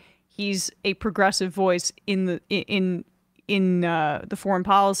just like, he's a progressive voice in the foreign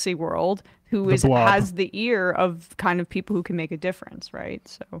policy world who has the ear of kind of people who can make a difference, right?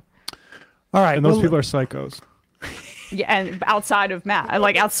 So, all right, and those people are psychos. Yeah, and outside of Matt,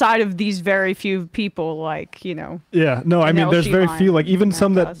 like outside of these very few people, like Yeah, no, I mean, there's very few, like even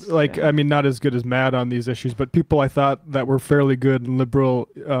some that, like, I mean, not as good as Matt on these issues, but people I thought that were fairly good and liberal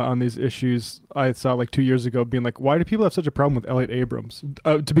on these issues. I saw like 2 years ago being like, why do people have such a problem with Elliot Abrams?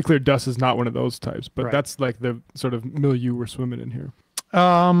 To be clear, Duss is not one of those types, but that's like the sort of milieu we're swimming in here.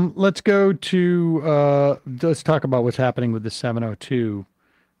 Let's go to let's talk about what's happening with the 702.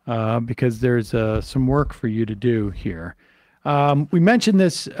 Because there's some work for you to do here. We mentioned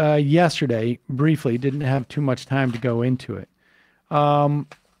this yesterday briefly, didn't have too much time to go into it.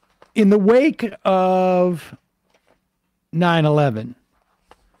 In the wake of 9/11,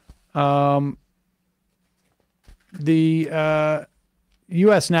 the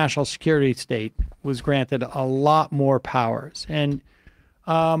U.S. national security state was granted a lot more powers. And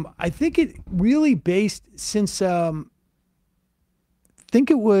I think it really based since... I think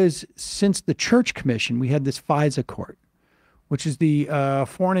it was since the Church Commission, we had this FISA court, which is the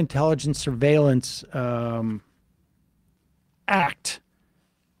Foreign Intelligence Surveillance Act.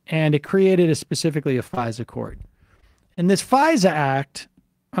 And it created specifically a FISA court. And this FISA Act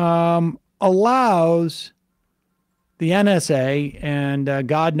allows the NSA and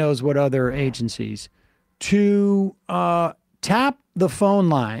God knows what other agencies to tap the phone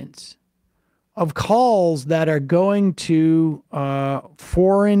lines of calls that are going to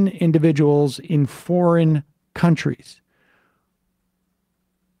foreign individuals in foreign countries.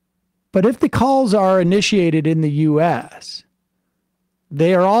 But if the calls are initiated in the U.S.,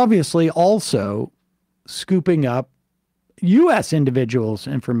 they are obviously also scooping up U.S. individuals'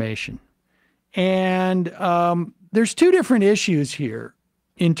 information. And there's two different issues here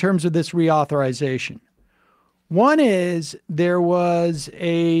in terms of this reauthorization. One is there was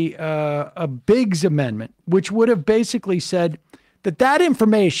a Biggs amendment, which would have basically said that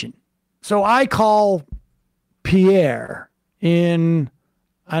information. So I call Pierre in,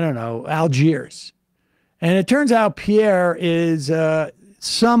 I don't know, Algiers. And it turns out Pierre is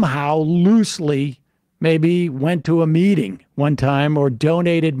somehow loosely maybe went to a meeting one time or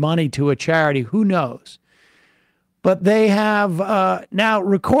donated money to a charity. Who knows? But they have now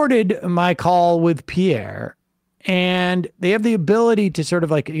recorded my call with Pierre. And they have the ability to sort of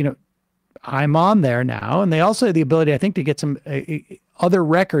like, I'm on there now. And they also have the ability, I think, to get some other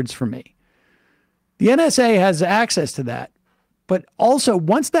records from me. The NSA has access to that. But also,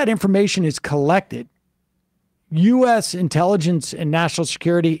 once that information is collected, U.S. intelligence and national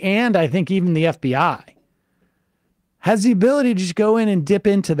security, and I think even the FBI, has the ability to just go in and dip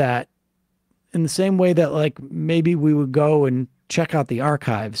into that in the same way that, like, maybe we would go and check out the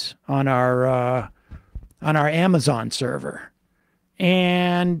archives on our Amazon server.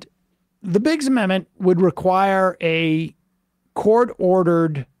 And the Biggs Amendment would require a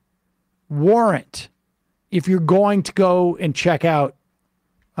court-ordered warrant if you're going to go and check out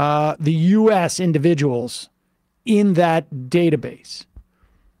the U.S. individuals in that database.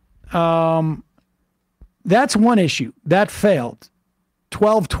 That's one issue. That failed.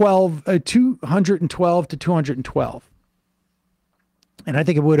 212 to 212. And I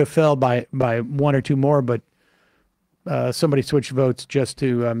think it would have failed by one or two more, but somebody switched votes just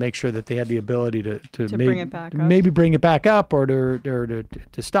to make sure that they had the ability to bring it back up. Maybe bring it back up or to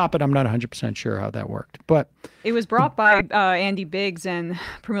stop it. I'm not 100% sure how that worked. But it was brought by Andy Biggs and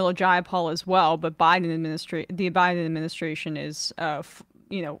Pramila Jayapal as well, but the Biden administration is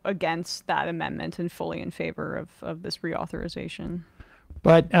against that amendment and fully in favor of this reauthorization.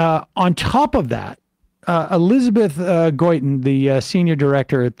 But on top of that, Elizabeth Goiten, the senior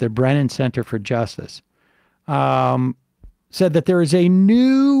director at the Brennan Center for Justice, said that there is a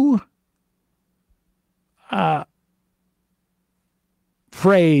new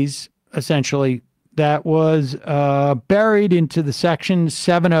phrase, essentially, that was buried into the Section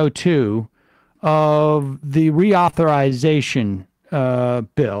 702 of the reauthorization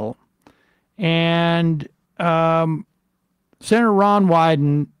bill. And Senator Ron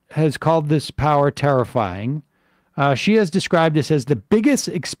Wyden has called this power terrifying. She has described this as the biggest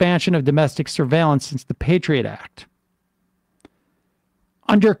expansion of domestic surveillance since the Patriot Act.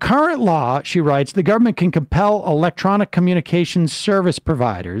 Under current law, she writes, the government can compel electronic communications service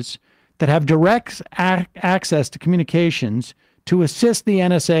providers that have direct access to communications to assist the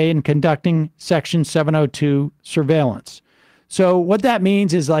NSA in conducting Section 702 surveillance. So what that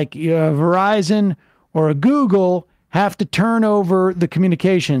means is like Verizon or a Google have to turn over the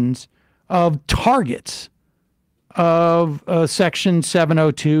communications of targets of Section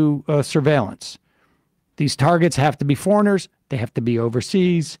 702 surveillance. These targets have to be foreigners. They have to be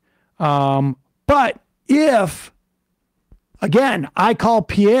overseas. But if, again, I call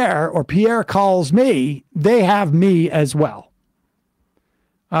Pierre or Pierre calls me, they have me as well.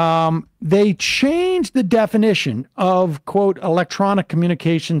 They changed the definition of, quote, electronic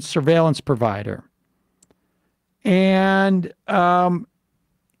communications surveillance provider. And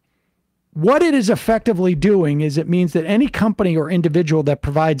what it is effectively doing is it means that any company or individual that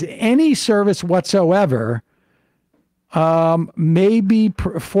provides any service whatsoever may be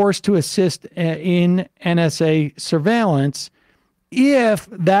forced to assist in NSA surveillance if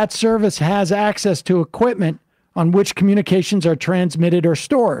that service has access to equipment on which communications are transmitted or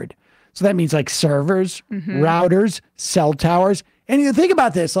stored. So that means like servers, routers, cell towers. And you think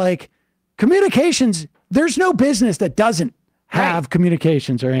about this, like communications, there's no business that doesn't have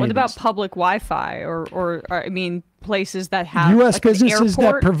communications or anything. What about public Wi-Fi or I mean, places that have U.S. like businesses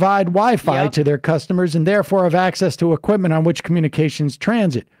that provide Wi-Fi to their customers and therefore have access to equipment on which communications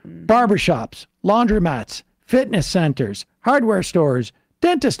transit. Barbershops, laundromats, fitness centers, hardware stores,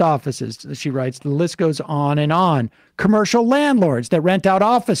 dentist offices, she writes, the list goes on and on. Commercial landlords that rent out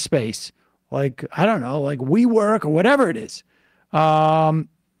office space, like, I don't know, like WeWork or whatever it is.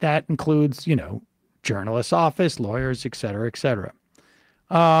 That includes, journalist's office, lawyers, et cetera, et cetera.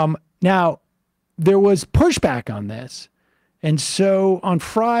 Now, there was pushback on this. And so on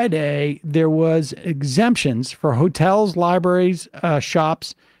Friday, there was exemptions for hotels, libraries,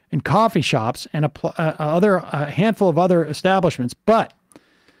 shops, and coffee shops, and a handful of other establishments. But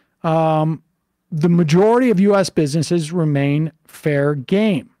the majority of U.S. businesses remain fair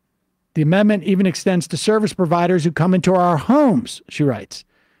game. The amendment even extends to service providers who come into our homes, she writes.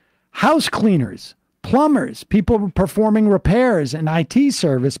 House cleaners, plumbers, people performing repairs, and IT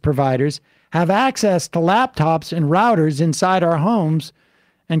service providers have access to laptops and routers inside our homes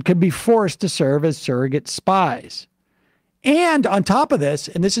and could be forced to serve as surrogate spies. And on top of this,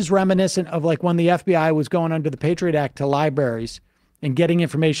 and this is reminiscent of like when the FBI was going under the Patriot Act to libraries and getting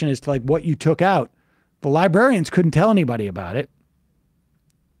information as to like what you took out, the librarians couldn't tell anybody about it.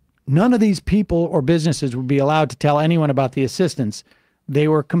 None of these people or businesses would be allowed to tell anyone about the assistance they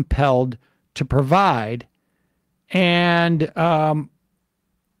were compelled to provide. And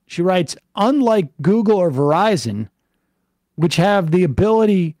she writes, unlike Google or Verizon, which have the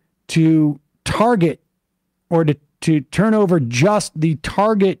ability to target or to turn over just the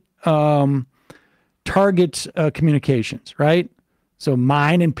target's communications, right? So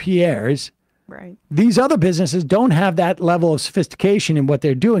mine and Pierre's. Right. These other businesses don't have that level of sophistication in what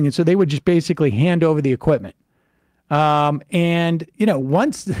they're doing. And so they would just basically hand over the equipment. And,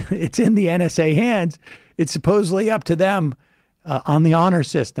 once it's in the NSA hands, it's supposedly up to them on the honor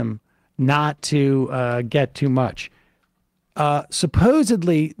system not to get too much.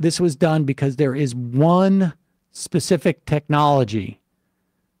 Supposedly, this was done because there is one specific technology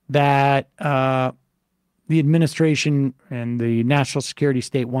that the administration and the national security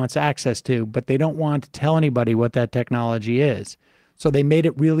state wants access to, but they don't want to tell anybody what that technology is. So they made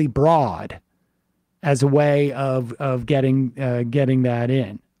it really broad. as a way of getting that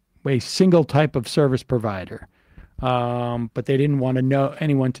in, a single type of service provider. But they didn't want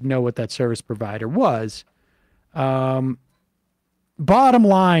anyone to know what that service provider was. Bottom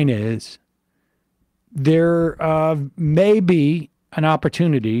line is there may be an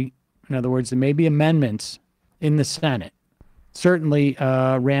opportunity. In other words, there may be amendments in the Senate. Certainly,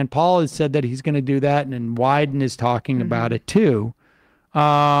 Rand Paul has said that he's going to do that, and Wyden is talking about it too.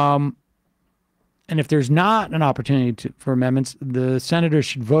 And if there's not an opportunity for amendments, the senators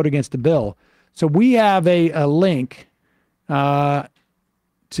should vote against the bill. So we have a link to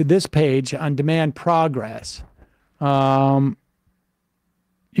this page on Demand Progress.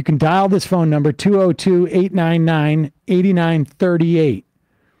 You can dial this phone number, 202-899-8938,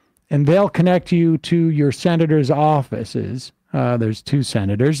 and they'll connect you to your senator's offices. There's 2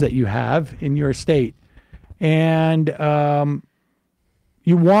 senators that you have in your state. And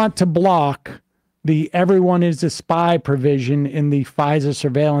you want to block the everyone is a spy provision in the FISA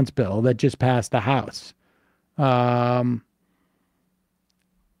surveillance bill that just passed the House.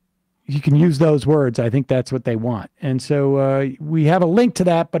 You can use those words. I think that's what they want. And so we have a link to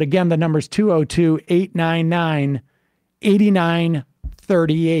that. But again, the number is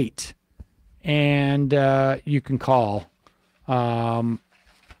 202-899-8938. And you can call to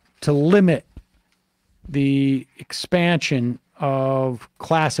limit the expansion of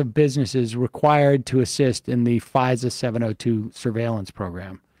class of businesses required to assist in the FISA 702 surveillance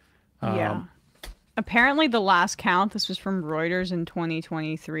program. Yeah. Apparently the last count, this was from Reuters in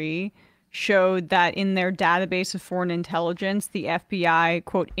 2023, showed that in their database of foreign intelligence, the FBI,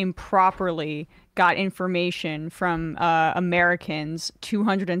 quote, improperly got information from Americans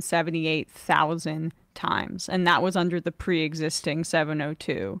 278,000 times. And that was under the pre-existing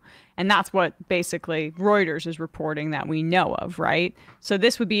 702. And that's what basically Reuters is reporting that we know of, right? So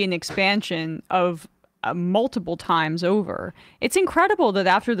this would be an expansion of multiple times over. It's incredible that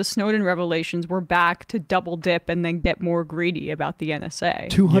after the Snowden revelations, we're back to double dip and then get more greedy about the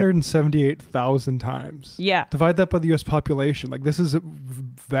NSA. 278,000 times. Yeah. Divide that by the U.S. population. Like, this is a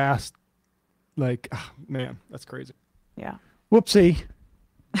vast, like, man, that's crazy. Yeah. Whoopsie.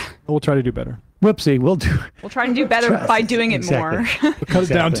 We'll try to do better. Whoopsie. We'll try to do better by doing it more. We'll cut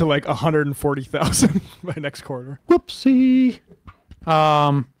it down to like 140,000 by next quarter. Whoopsie.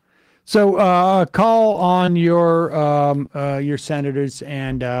 So call on your senators,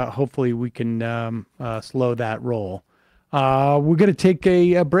 and hopefully we can slow that roll. We're going to take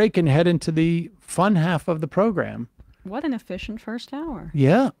a break and head into the fun half of the program. What an efficient first hour.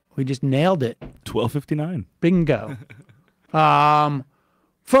 Yeah, we just nailed it. 12:59. Bingo.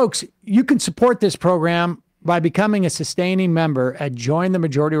 Folks, you can support this program by becoming a sustaining member at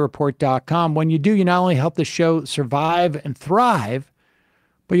jointhemajorityreport.com. When you do, you not only help the show survive and thrive,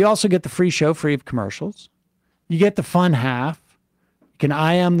 but you also get the free show free of commercials. You get the fun half. You can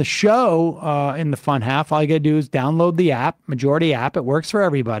IM the show in the fun half. All you got to do is download the app, Majority app. It works for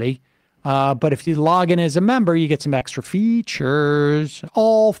everybody. But if you log in as a member, you get some extra features,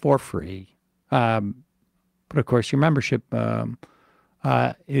 all for free. But of course, your membership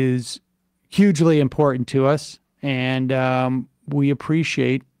is hugely important to us, and we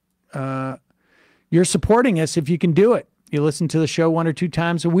appreciate your supporting us if you can do it. You listen to the show 1 or 2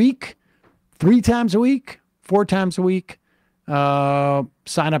 times a week, 3 times a week, 4 times a week.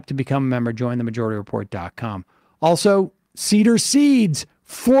 Sign up to become a member. JoinTheMajorityReport.com. Also, Seder Seeds,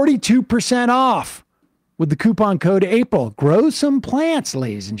 42% off with the coupon code April. Grow some plants,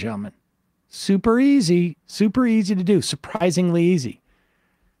 ladies and gentlemen. Super easy to do. Surprisingly easy.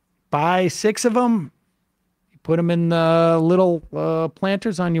 Buy 6 of them. You put them in little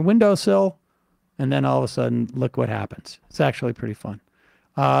planters on your windowsill. And then all of a sudden, look what happens. It's actually pretty fun.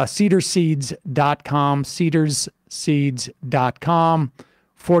 Cedarseeds.com, cedarsseeds.com,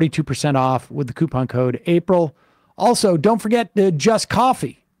 42% off with the coupon code April. Also, don't forget the Just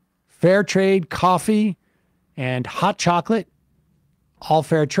Coffee, fair trade coffee and hot chocolate, all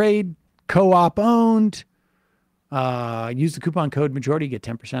fair trade, co-op owned. Use the coupon code Majority, get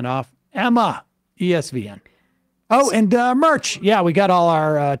 10% off. Emma, ESVN. Oh, and merch. Yeah, we got all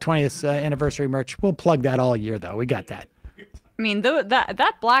our 20th anniversary merch. We'll plug that all year, though. We got that. I mean,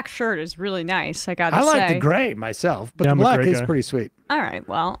 that black shirt is really nice, I gotta say. I like the gray myself, but the black is pretty sweet. All right,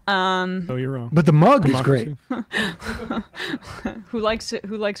 well. Oh, you're wrong. But the mug is great. Who likes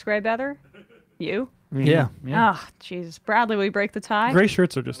gray better? You? Yeah. Oh, Jesus. Bradley, will you break the tie? Gray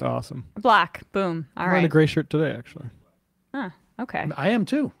shirts are just awesome. Black. Boom. All I'm right. wearing a gray shirt today, actually. Huh, okay. I am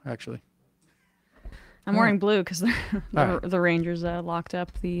too, actually. I'm wearing blue because the Rangers locked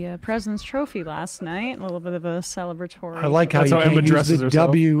up the President's Trophy last night. A little bit of a celebratory. I like how you can't use the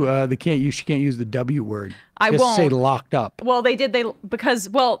W. She can't use the W word. I Just won't say locked up. Well, they did. They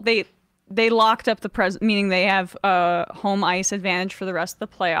locked up the President, meaning they have home ice advantage for the rest of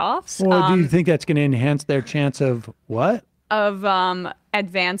the playoffs. Well, do you think that's going to enhance their chance of what? Of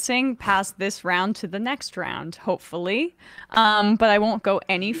advancing past this round to the next round, hopefully. But I won't go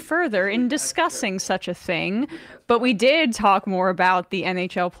any further in discussing such a thing. But we did talk more about the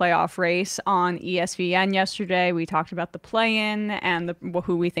NHL playoff race on ESPN yesterday. We talked about the play-in and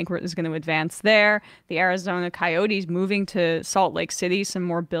who we think is going to advance there. The Arizona Coyotes moving to Salt Lake City, some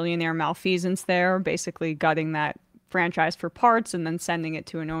more billionaire malfeasance there, basically gutting that franchise for parts and then sending it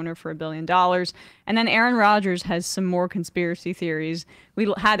to an owner for $1 billion. And then Aaron Rodgers has some more conspiracy theories.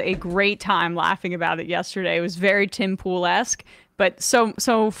 We had a great time laughing about it yesterday. It was very Tim Pool-esque, but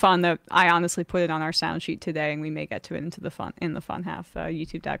so fun that I honestly put it on our sound sheet today, and we may get to it in the fun half,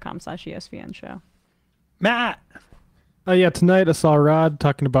 youtube.com/ESPN show. Matt. Yeah, tonight I saw Rod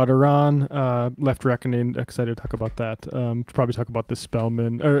talking about Iran, Left Reckoning. Excited to talk about that. Probably talk about the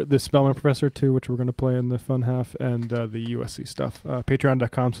Spellman professor too, which we're going to play in the fun half, and the USC stuff.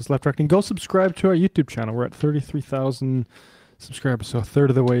 Patreon.com/Left Reckoning. Go subscribe to our YouTube channel. We're at 33,000 subscribers, so a third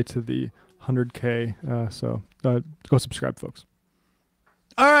of the way to the 100K. So go subscribe, folks.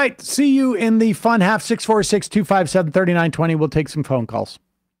 All right. See you in the fun half. 646-257-3920. We'll take some phone calls.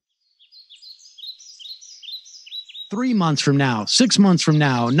 3 months from now, 6 months from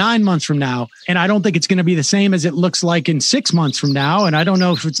now, 9 months from now. And I don't think it's going to be the same as it looks like in 6 months from now. And I don't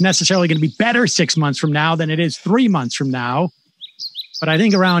know if it's necessarily going to be better 6 months from now than it is 3 months from now. But I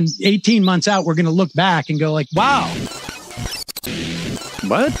think around 18 months out, we're going to look back and go like, wow.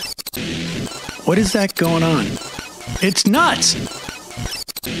 What? What is that going on? It's nuts.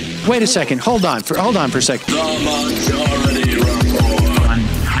 Wait a second. Hold on for a second. The Majority Report.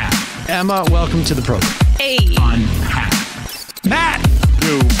 Emma, welcome to the program. Hey. Matt.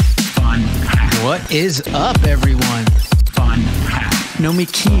 What is up, everyone? Nomi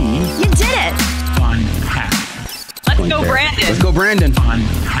Key. You did it. Let's go, Brandon. Let's go, Brandon.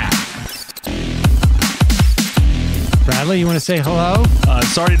 Bradley, you want to say hello?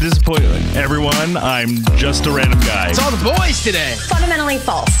 Sorry to disappoint everyone. I'm just a random guy. It's all the boys today. Fundamentally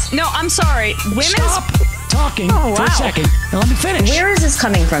false. No, I'm sorry. Stop talking for a second and let me finish. Where is this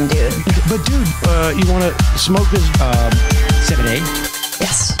coming from, dude? But dude, you want to smoke this 7A?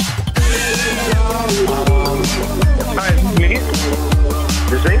 Yes. Hi, me?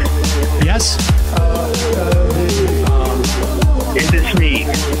 This me? Yes. Is this me?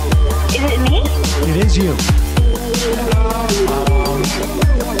 Is it me? It is you.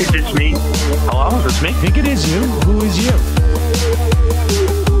 Is this me? Hello? Is this me? I think it is you. Who is you?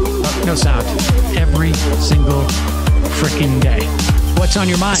 No sound. Every single freaking day. What's on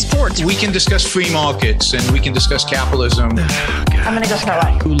your mind? Sports. We can discuss free markets and we can discuss capitalism. I'm going to go throw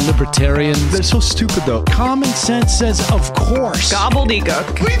up. Libertarians. They're so stupid, though. Common sense says, of course.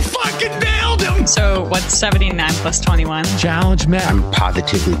 Gobbledygook. We fucking nailed him. So what's 79 plus 21? Challenge Matt. I'm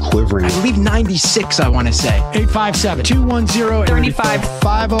positively quivering. I believe 96, I want to say.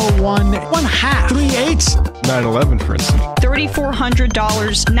 857-210-35-501. 1/2. 3 8s. 9/11, for instance.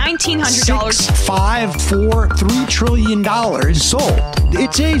 $3,400, $1,900. 6, 5, 4, $3 trillion sold.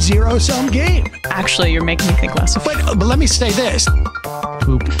 It's a zero-sum game. Actually, you're making me think less of it. But let me say this.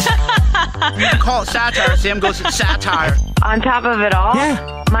 Poop. You can call it satire. Sam goes, it's satire. On top of it all,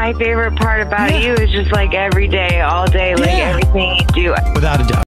 yeah. My favorite part about you is just like every day, all day, like everything you do. Without a doubt.